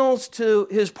signals to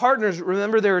his partners.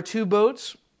 Remember, there are two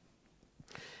boats.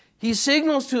 He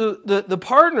signals to the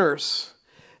partners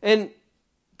and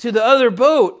to the other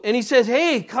boat. And he says,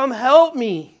 hey, come help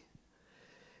me.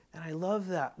 And I love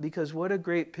that because what a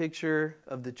great picture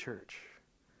of the church.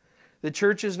 The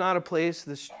church is not a place.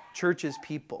 The church is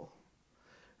people.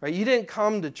 Right? You didn't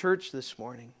come to church this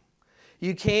morning.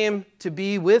 You came to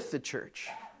be with the church.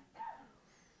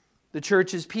 The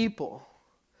church is people.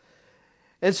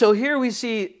 And so here we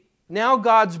see now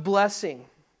God's blessing.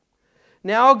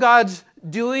 Now God's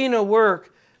doing a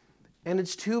work, and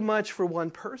it's too much for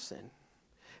one person.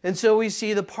 And so we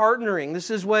see the partnering. This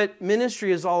is what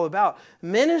ministry is all about.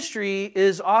 Ministry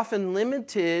is often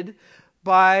limited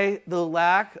by the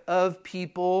lack of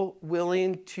people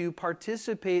willing to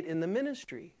participate in the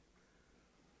ministry.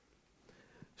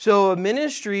 So a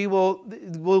ministry will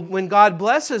when God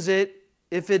blesses it,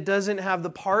 if it doesn't have the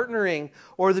partnering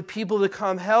or the people to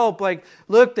come help, like,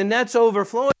 look, the net's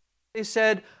overflowing. They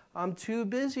said, I'm too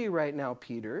busy right now,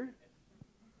 Peter.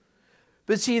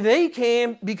 But see, they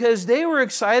came because they were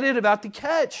excited about the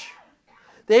catch.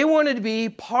 They wanted to be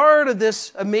part of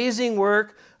this amazing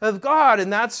work of God.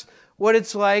 And that's what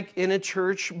it's like in a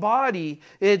church body.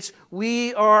 It's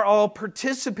we are all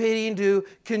participating to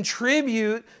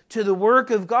contribute to the work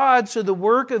of God so the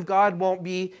work of God won't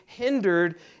be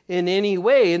hindered in any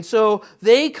way. And so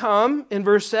they come in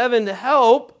verse 7 to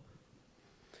help.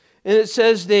 And it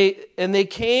says they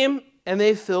came and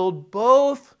they filled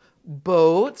both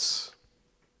boats.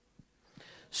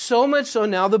 So much so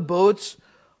now the boats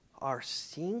are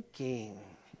sinking.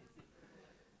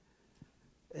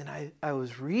 And I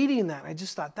was reading that. And I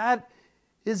just thought, that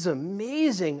is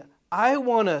amazing. I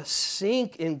want to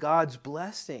sink in God's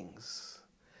blessings.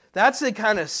 That's the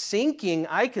kind of sinking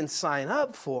I can sign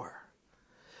up for.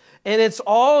 And it's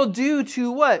all due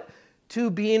to what? To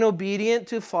being obedient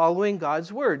to following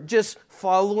God's word. Just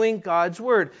following God's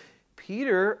word.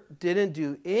 Peter didn't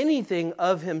do anything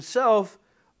of himself,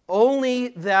 only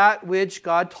that which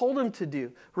God told him to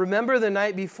do. Remember the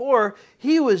night before,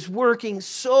 he was working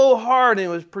so hard and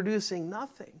was producing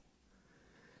nothing.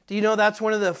 Do you know that's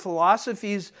one of the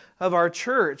philosophies of our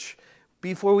church?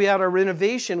 Before we had our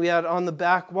renovation, we had on the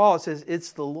back wall, it says,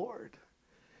 it's the Lord.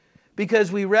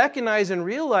 Because we recognize and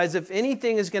realize if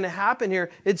anything is going to happen here,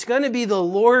 it's going to be the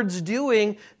Lord's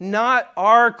doing, not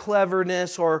our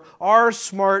cleverness or our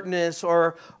smartness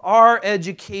or our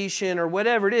education or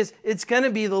whatever it is. It's going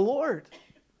to be the Lord.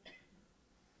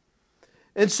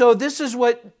 And so this is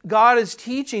what God is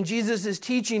teaching. Jesus is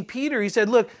teaching Peter. He said,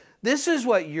 look, this is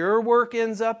what your work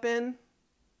ends up in.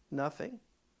 Nothing.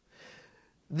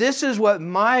 This is what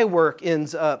my work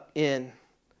ends up in.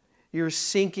 You're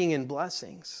sinking in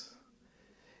blessings.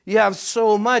 You have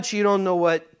so much you don't know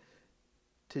what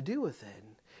to do with it.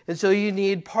 And so you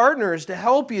need partners to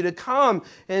help you to come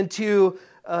and to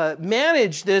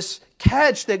manage this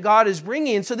catch that God is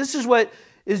bringing. And so this is what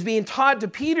is being taught to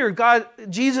Peter.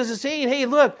 Jesus is saying, hey,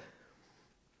 look,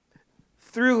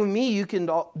 through me you can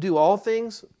do all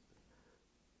things,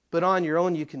 but on your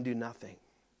own you can do nothing.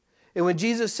 And when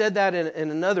Jesus said that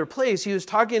in another place, he was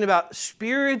talking about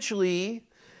spiritually,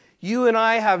 you and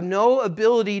I have no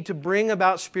ability to bring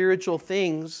about spiritual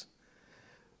things,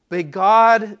 but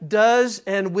God does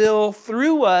and will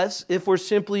through us if we're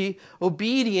simply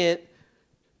obedient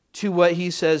to what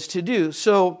he says to do.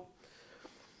 So,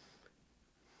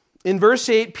 in verse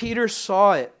 8, Peter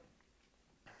saw it.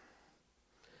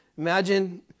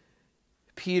 Imagine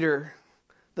Peter,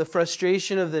 the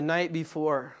frustration of the night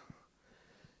before,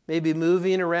 maybe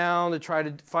moving around to try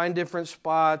to find different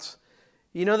spots.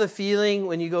 You know the feeling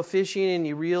when you go fishing and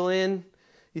you reel in?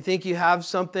 You think you have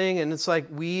something and it's like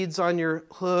weeds on your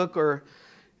hook, or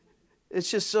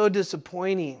it's just so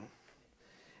disappointing.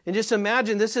 And just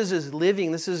imagine this is his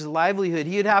living, this is his livelihood.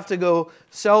 He'd have to go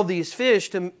sell these fish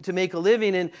to make a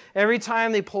living, and every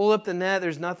time they pull up the net,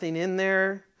 there's nothing in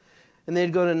there. And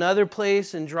they'd go to another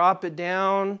place and drop it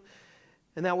down.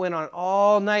 And that went on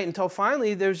all night until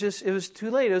finally it was too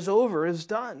late. It was over. It was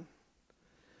done.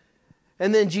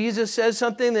 And then Jesus says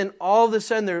something, then all of a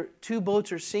sudden their two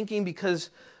boats are sinking because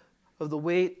of the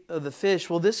weight of the fish.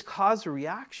 Well, this caused a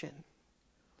reaction.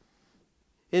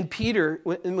 And Peter,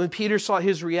 when Peter saw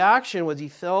his reaction, was he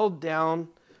fell down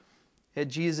at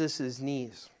Jesus'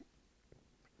 knees.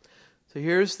 So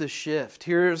here's the shift.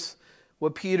 Here's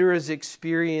what Peter is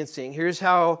experiencing. Here's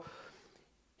how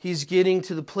he's getting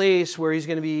to the place where he's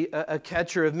going to be a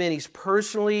catcher of men. He's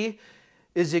personally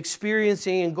is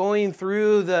experiencing and going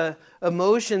through the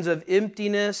emotions of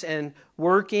emptiness and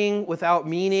working without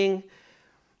meaning.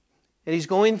 And he's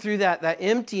going through that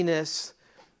emptiness.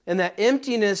 And that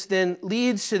emptiness then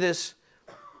leads to this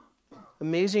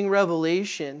amazing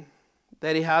revelation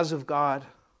that he has of God.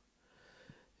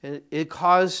 And it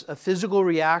caused a physical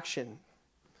reaction.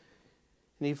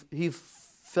 And he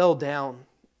fell down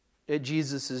at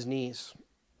Jesus' knees.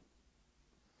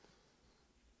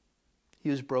 He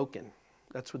was broken.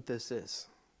 That's what this is.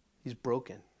 He's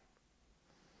broken.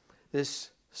 This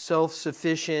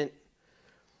self-sufficient,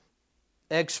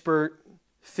 expert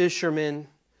fisherman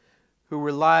who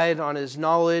relied on his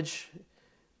knowledge,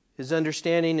 his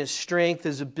understanding, his strength,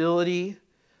 his ability,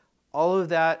 all of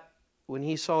that, when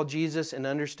he saw Jesus and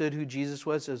understood who Jesus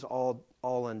was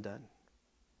all undone.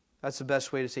 That's the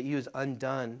best way to say it. He was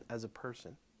undone as a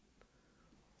person.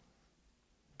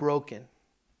 Broken.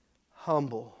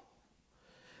 Humble.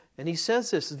 And he says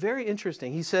this, it's very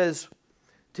interesting. He says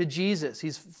to Jesus,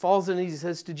 he falls in and he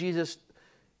says to Jesus,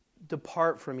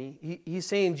 depart from me. He's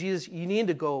saying, Jesus, you need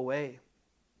to go away.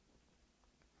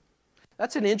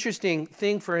 That's an interesting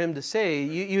thing for him to say.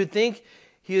 You would think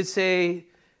he would say,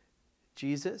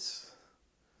 Jesus,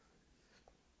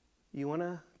 you want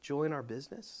to join our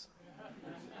business?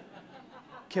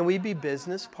 Can we be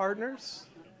business partners?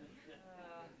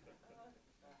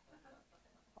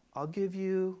 I'll give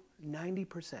you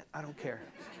 90%. I don't care.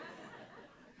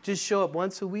 Just show up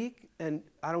once a week and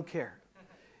I don't care.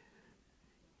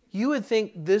 You would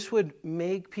think this would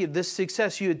make Peter, this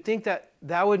success, you would think that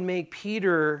would make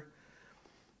Peter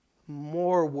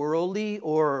more worldly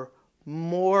or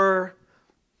more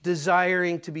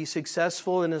desiring to be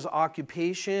successful in his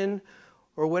occupation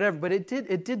or whatever. But it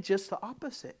did just the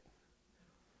opposite.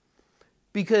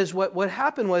 Because what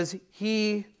happened was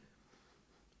he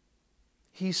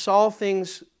saw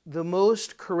things the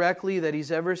most correctly that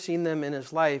he's ever seen them in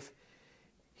his life.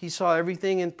 He saw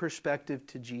everything in perspective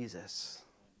to Jesus.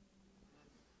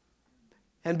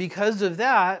 And because of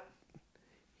that,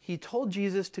 he told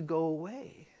Jesus to go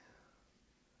away.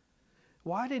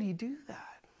 Why did he do that?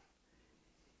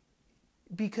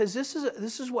 Because this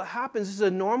is what happens. This is a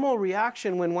normal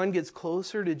reaction when one gets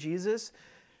closer to Jesus.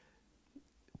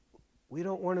 We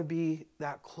don't want to be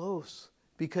that close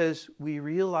because we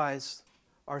realize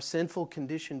our sinful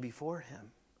condition before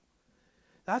him.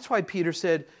 That's why Peter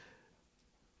said,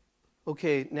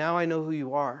 okay, now I know who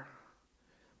you are.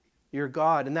 You're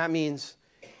God. And that means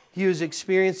he was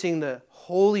experiencing the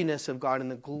holiness of God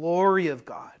and the glory of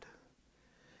God.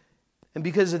 And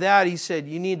because of that, he said,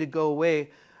 you need to go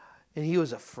away. And he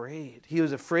was afraid. He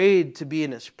was afraid to be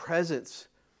in his presence.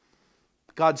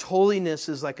 God's holiness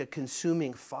is like a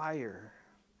consuming fire.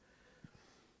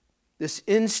 This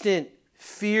instant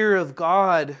fear of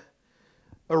God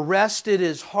arrested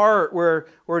his heart, where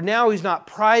now he's not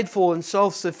prideful and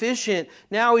self-sufficient.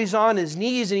 Now he's on his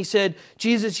knees and he said,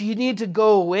 Jesus, you need to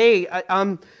go away.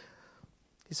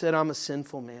 He said, I'm a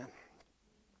sinful man.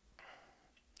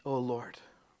 Oh Lord.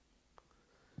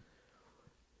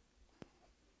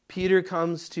 Peter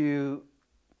comes to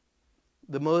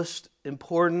the most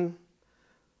important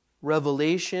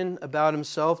revelation about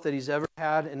himself that he's ever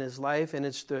had in his life, and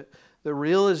it's the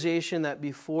realization that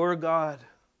before God,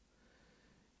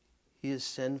 he is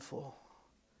sinful.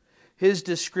 His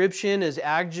description, his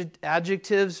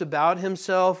adjectives about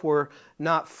himself were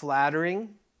not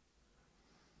flattering.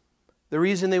 The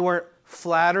reason they weren't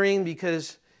flattering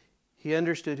because he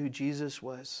understood who Jesus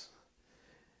was.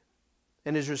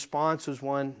 And his response was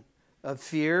one of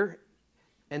fear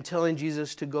and telling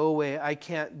Jesus to go away. I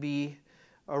can't be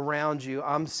around you.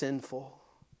 I'm sinful.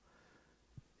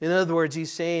 In other words,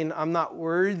 he's saying, I'm not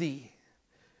worthy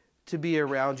to be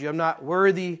around you. I'm not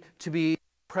worthy to be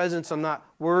present. I'm not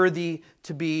worthy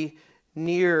to be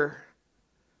near.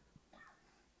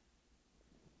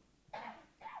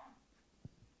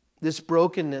 This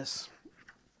brokenness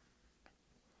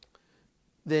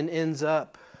then ends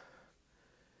up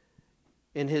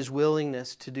in his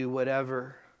willingness to do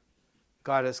whatever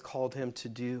God has called him to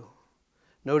do.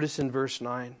 Notice in verse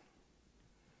 9.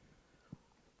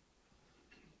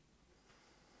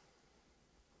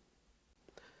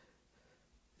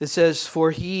 It says,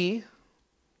 for he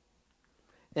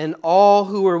and all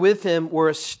who were with him were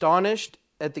astonished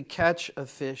at the catch of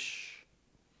fish.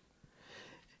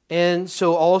 And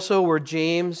so also were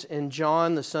James and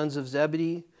John, the sons of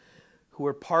Zebedee, who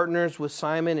were partners with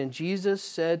Simon. And Jesus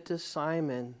said to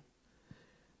Simon,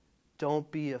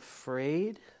 don't be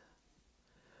afraid.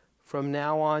 From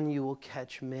now on you will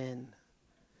catch men.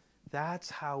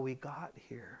 That's how we got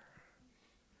here.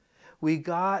 We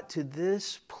got to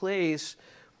this place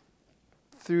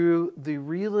through the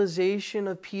realization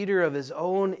of Peter of his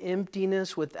own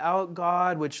emptiness without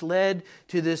God, which led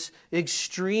to this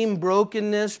extreme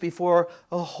brokenness before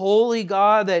a holy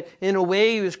God that in a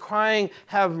way he was crying,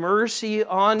 have mercy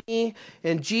on me.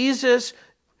 And Jesus,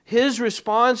 his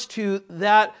response to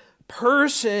that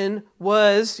person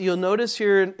was, you'll notice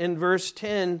here in verse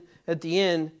 10 at the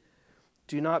end,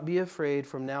 do not be afraid,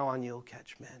 from now on you'll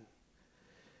catch men.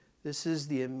 This is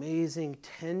the amazing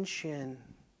tension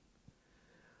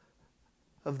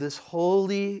of this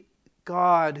holy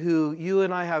God who you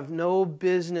and I have no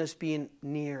business being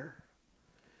near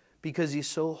because he's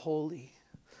so holy.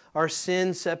 Our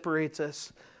sin separates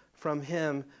us from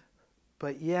him,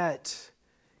 but yet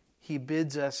he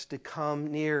bids us to come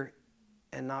near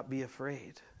and not be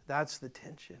afraid. That's the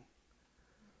tension.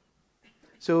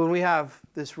 So when we have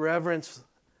this reverence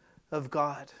of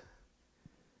God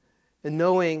and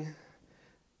knowing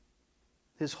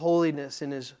his holiness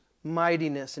and his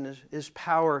mightiness and his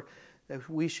power, that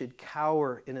we should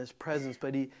cower in his presence.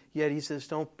 But yet he says,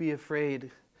 don't be afraid.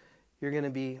 You're going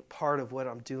to be part of what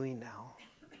I'm doing now.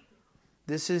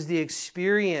 This is the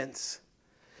experience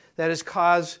that has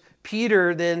caused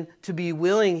Peter then to be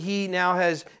willing. He now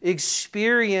has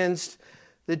experienced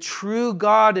the true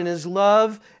God and his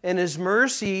love and his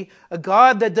mercy, a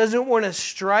God that doesn't want to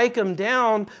strike him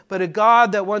down, but a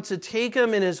God that wants to take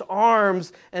him in his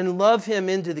arms and love him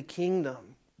into the kingdom.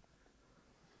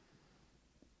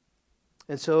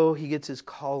 And so he gets his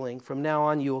calling. From now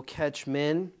on, you will catch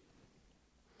men.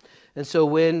 And so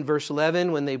when, verse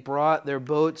 11, when they brought their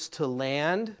boats to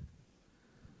land,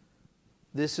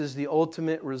 this is the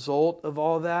ultimate result of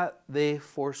all that. They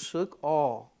forsook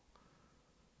all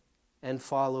and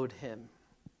followed him.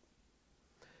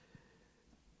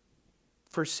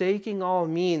 Forsaking all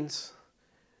means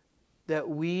that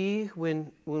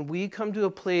when we come to a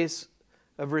place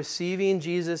of receiving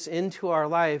Jesus into our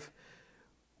life,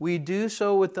 we do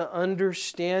so with the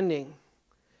understanding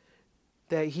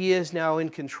that he is now in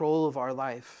control of our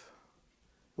life.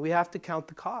 We have to count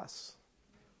the costs.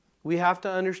 We have to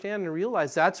understand and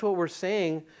realize that's what we're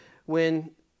saying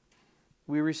when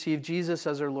we receive Jesus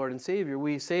as our Lord and Savior.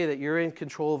 We say that you're in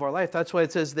control of our life. That's why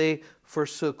it says they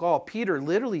forsook all. Peter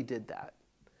literally did that.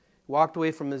 Walked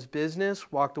away from his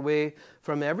business, walked away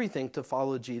from everything to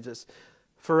follow Jesus.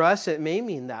 For us, it may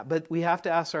mean that, but we have to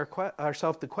ask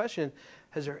ourselves the question,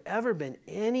 has there ever been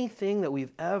anything that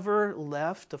we've ever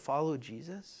left to follow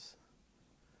Jesus?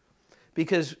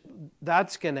 Because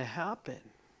that's going to happen.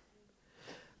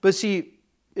 But see,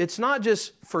 it's not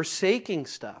just forsaking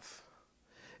stuff.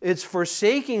 It's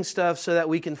forsaking stuff so that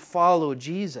we can follow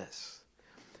Jesus.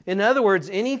 In other words,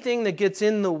 anything that gets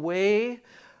in the way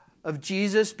of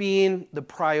Jesus being the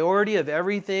priority of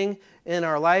everything in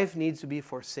our life needs to be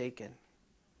forsaken.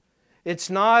 It's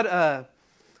not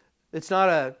It's not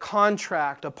a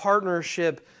contract, a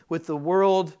partnership with the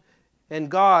world and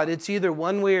God. It's either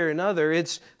one way or another.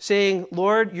 It's saying,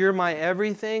 Lord, you're my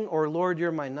everything, or Lord,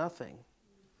 you're my nothing.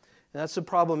 And that's the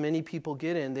problem many people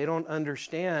get in. They don't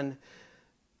understand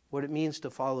what it means to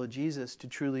follow Jesus, to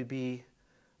truly be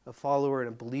a follower and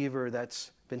a believer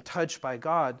that's been touched by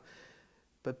God.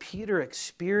 But Peter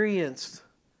experienced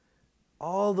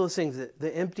all those things,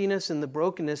 the emptiness and the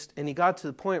brokenness, and he got to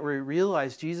the point where he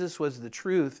realized Jesus was the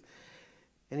truth,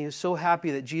 and he was so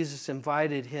happy that Jesus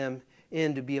invited him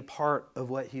in to be a part of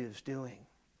what he was doing.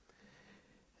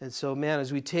 And so, man,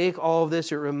 as we take all of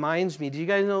this, it reminds me, do you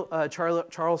guys know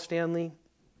Charles Stanley?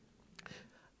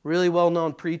 Really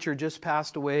well-known preacher, just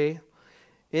passed away.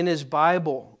 In his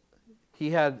Bible,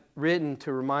 he had written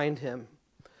to remind him,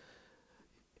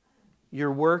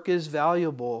 your work is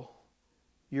valuable,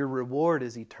 your reward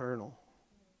is eternal.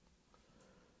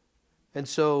 And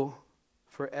so,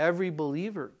 for every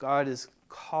believer, God is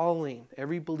calling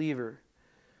every believer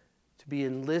to be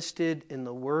enlisted in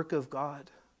the work of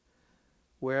God.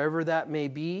 Wherever that may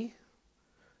be,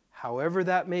 however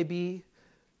that may be,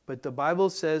 but the Bible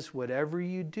says whatever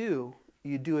you do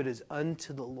it as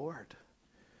unto the Lord.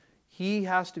 He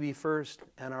has to be first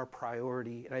and our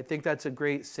priority. And I think that's a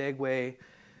great segue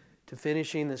to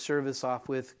finishing the service off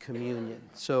with communion.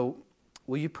 So,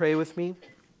 will you pray with me?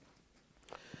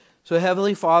 So,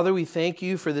 Heavenly Father, we thank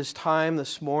you for this time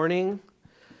this morning.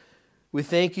 We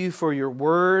thank you for your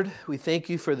word. We thank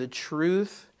you for the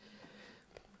truth.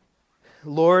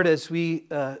 Lord, as we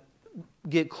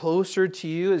get closer to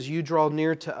you, as you draw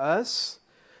near to us,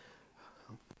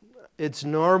 it's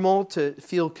normal to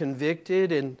feel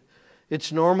convicted, and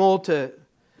it's normal to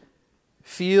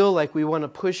feel like we want to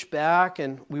push back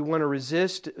and we want to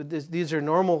resist. These are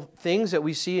normal things that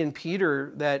we see in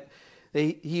Peter, that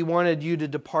he wanted you to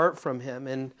depart from him.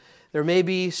 And there may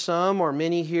be some or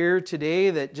many here today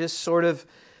that just sort of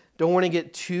don't want to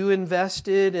get too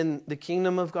invested in the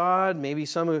kingdom of God. Maybe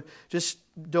some who just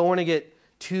don't want to get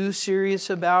too serious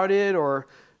about it or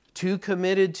too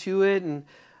committed to it. And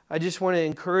I just want to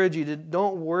encourage you to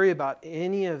don't worry about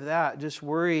any of that. Just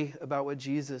worry about what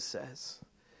Jesus says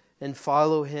and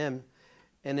follow him.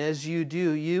 And as you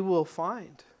do, you will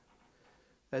find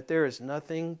that there is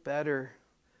nothing better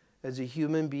as a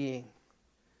human being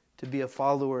to be a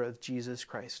follower of Jesus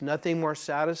Christ. Nothing more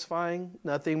satisfying,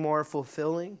 nothing more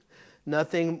fulfilling,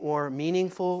 nothing more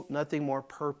meaningful, nothing more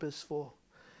purposeful.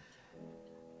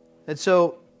 And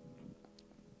so,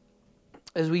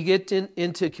 as we get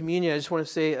into communion, I just want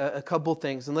to say a couple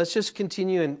things. And let's just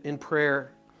continue in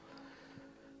prayer.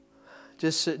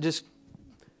 Let's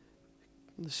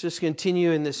just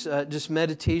continue in this just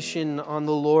meditation on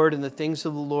the Lord and the things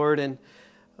of the Lord. And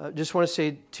just want to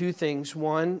say two things.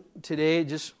 One, today,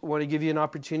 just want to give you an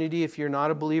opportunity if you're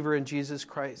not a believer in Jesus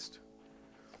Christ.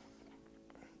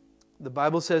 The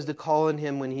Bible says to call on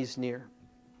him when he's near.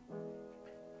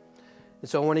 And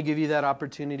so I want to give you that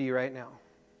opportunity right now.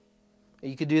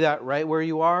 You could do that right where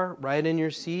you are, right in your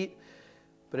seat.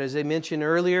 But as I mentioned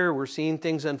earlier, we're seeing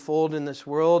things unfold in this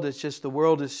world. It's just the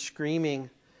world is screaming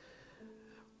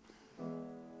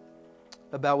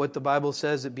about what the Bible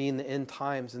says it being the end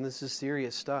times, and this is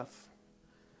serious stuff.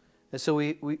 And so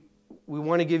we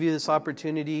want to give you this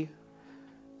opportunity.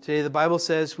 Today the Bible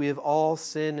says we have all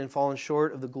sinned and fallen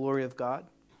short of the glory of God.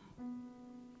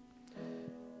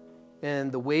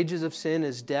 And the wages of sin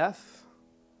is death,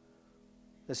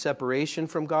 the separation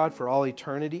from God for all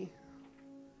eternity.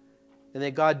 And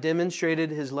that God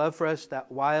demonstrated his love for us,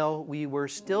 that while we were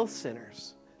still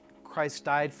sinners, Christ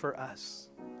died for us.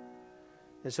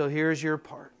 And so here's your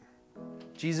part.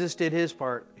 Jesus did his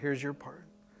part. Here's your part.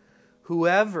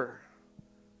 Whoever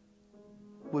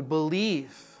would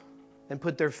believe and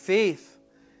put their faith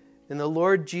in the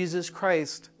Lord Jesus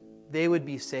Christ, they would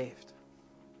be saved.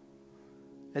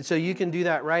 And so you can do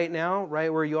that right now,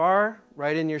 right where you are,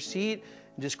 right in your seat,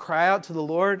 and just cry out to the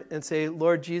Lord and say,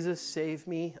 Lord Jesus, save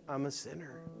me. I'm a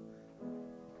sinner.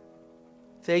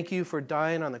 Thank you for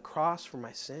dying on the cross for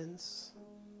my sins.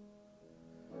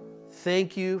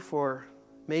 Thank you for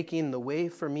making the way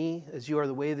for me, as you are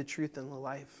the way, the truth, and the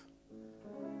life.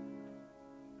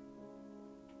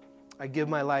 I give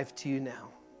my life to you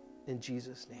now, in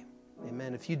Jesus' name.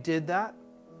 Amen. If you did that,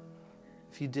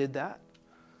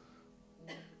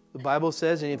 the Bible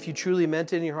says, and if you truly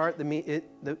meant it in your heart,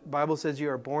 the Bible says you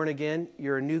are born again,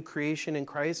 you're a new creation in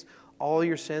Christ, all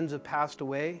your sins have passed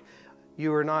away.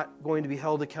 You are not going to be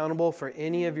held accountable for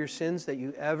any of your sins that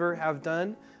you ever have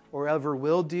done or ever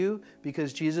will do,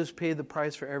 because Jesus paid the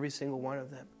price for every single one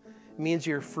of them. It means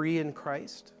you're free in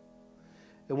Christ.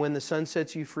 And when the Son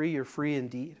sets you free, you're free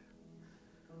indeed.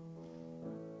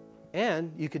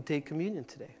 And you could take communion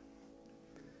today.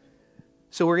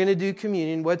 So we're going to do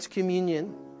communion. What's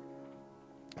communion?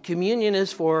 Communion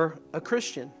is for a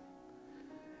Christian.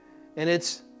 And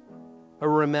it's a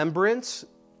remembrance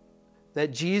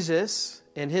that Jesus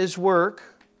and His work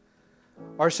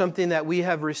are something that we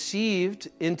have received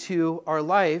into our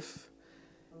life,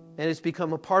 and it's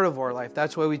become a part of our life.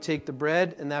 That's why we take the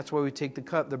bread, and that's why we take the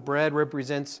cup. The bread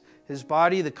represents His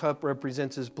body, the cup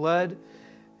represents His blood.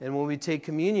 And when we take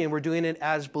communion, we're doing it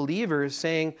as believers,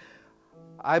 saying,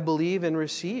 I believe and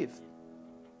receive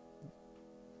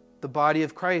the body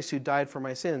of Christ who died for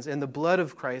my sins, and the blood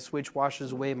of Christ which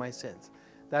washes away my sins.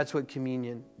 That's what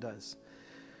communion does.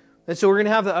 And so we're going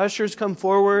to have the ushers come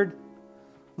forward.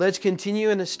 Let's continue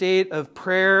in a state of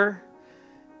prayer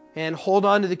and hold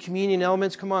on to the communion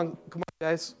elements. Come on,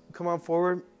 guys. Come on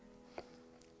forward.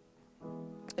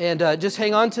 And just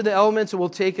hang on to the elements and we'll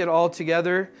take it all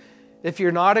together. If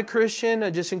you're not a Christian, I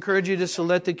just encourage you just to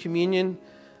let the communion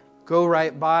go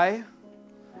right by.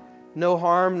 No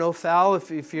harm, no foul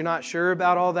if you're not sure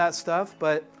about all that stuff.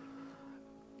 But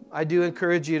I do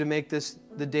encourage you to make this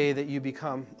the day that you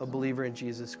become a believer in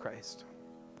Jesus Christ.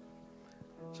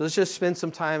 So let's just spend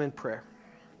some time in prayer.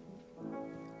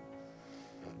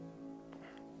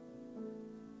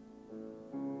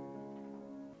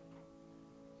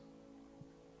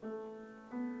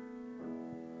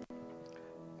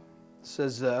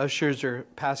 As the ushers are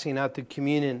passing out the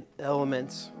communion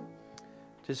elements,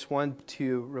 just want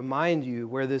to remind you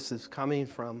where this is coming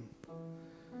from.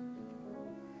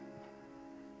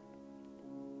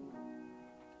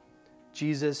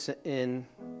 Jesus in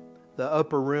the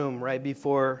upper room right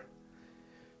before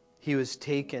He was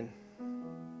taken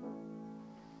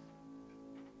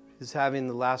is having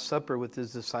the Last Supper with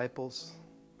His disciples.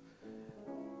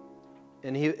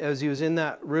 And as He was in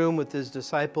that room with His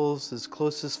disciples, His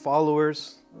closest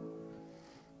followers,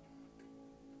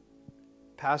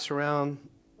 pass around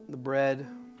the bread,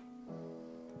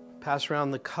 pass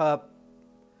around the cup,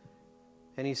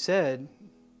 and He said,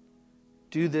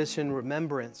 do this in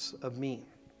remembrance of me.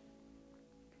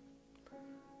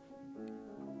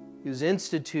 He was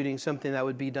instituting something that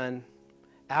would be done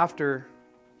after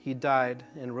He died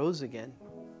and rose again,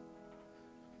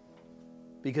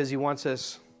 because He wants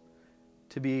us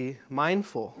to be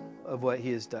mindful of what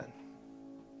He has done.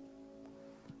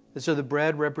 And so the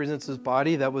bread represents His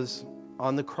body that was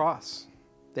on the cross,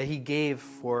 that He gave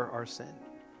for our sin.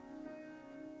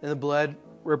 And the blood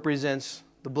represents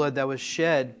the blood that was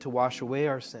shed to wash away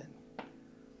our sin.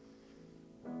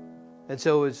 And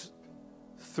so it was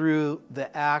through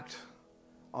the act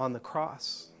on the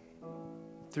cross,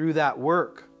 through that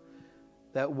work,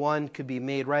 that one could be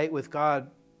made right with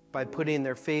God by putting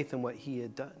their faith in what He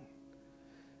had done.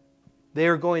 They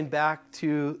are going back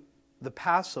to the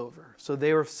Passover. So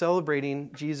they were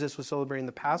Jesus was celebrating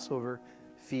the Passover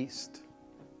feast.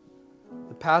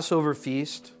 The Passover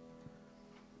feast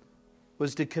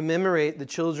was to commemorate the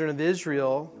children of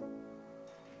Israel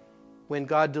when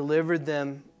God delivered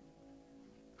them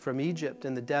from Egypt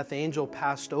and the death angel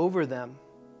passed over them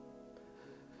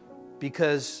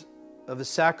because of the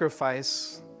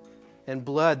sacrifice and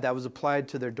blood that was applied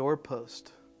to their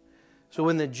doorpost. So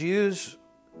when the Jews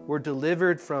were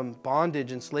delivered from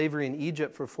bondage and slavery in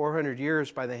Egypt for 400 years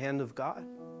by the hand of God,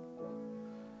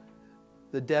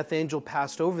 the death angel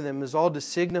passed over them. It was all to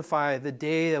signify the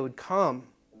day that would come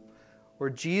where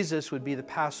Jesus would be the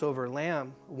Passover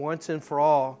lamb once and for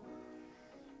all,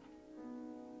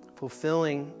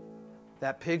 fulfilling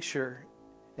that picture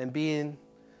and being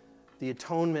the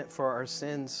atonement for our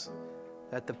sins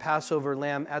that the Passover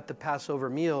lamb at the Passover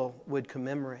meal would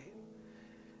commemorate.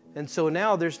 And so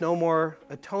now there's no more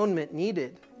atonement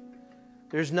needed.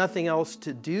 There's nothing else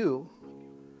to do.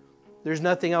 There's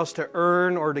nothing else to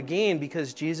earn or to gain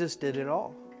because Jesus did it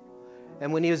all.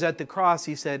 And when He was at the cross,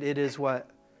 He said, it is what?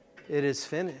 It is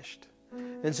finished.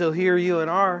 And so here you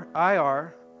and I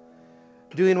are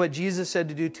doing what Jesus said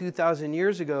to do 2,000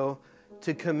 years ago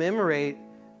to commemorate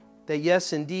that,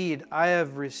 yes, indeed, I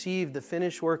have received the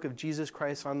finished work of Jesus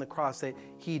Christ on the cross, that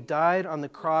He died on the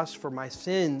cross for my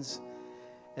sins.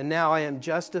 And now I am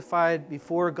justified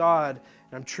before God,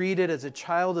 and I'm treated as a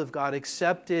child of God,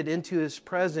 accepted into His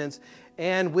presence,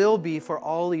 and will be for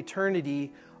all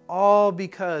eternity, all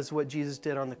because of what Jesus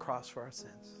did on the cross for our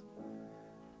sins.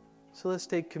 So let's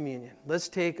take communion. Let's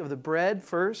take of the bread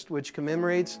first, which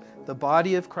commemorates the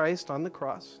body of Christ on the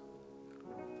cross.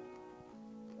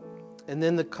 And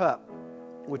then the cup,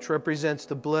 which represents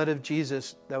the blood of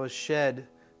Jesus that was shed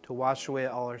to wash away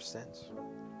all our sins.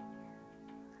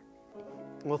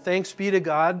 Well, thanks be to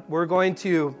God. We're going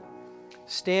to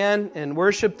stand and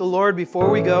worship the Lord before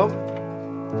we go.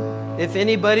 If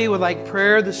anybody would like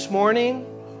prayer this morning,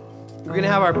 we're going to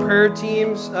have our prayer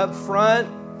teams up front.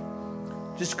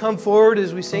 Just come forward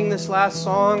as we sing this last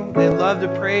song. They'd love to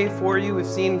pray for you. We've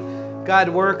seen God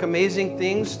work amazing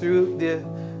things through the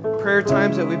prayer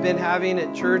times that we've been having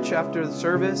at church after the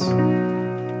service.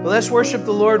 But let's worship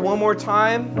the Lord one more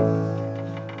time.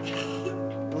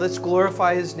 Let's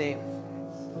glorify His name.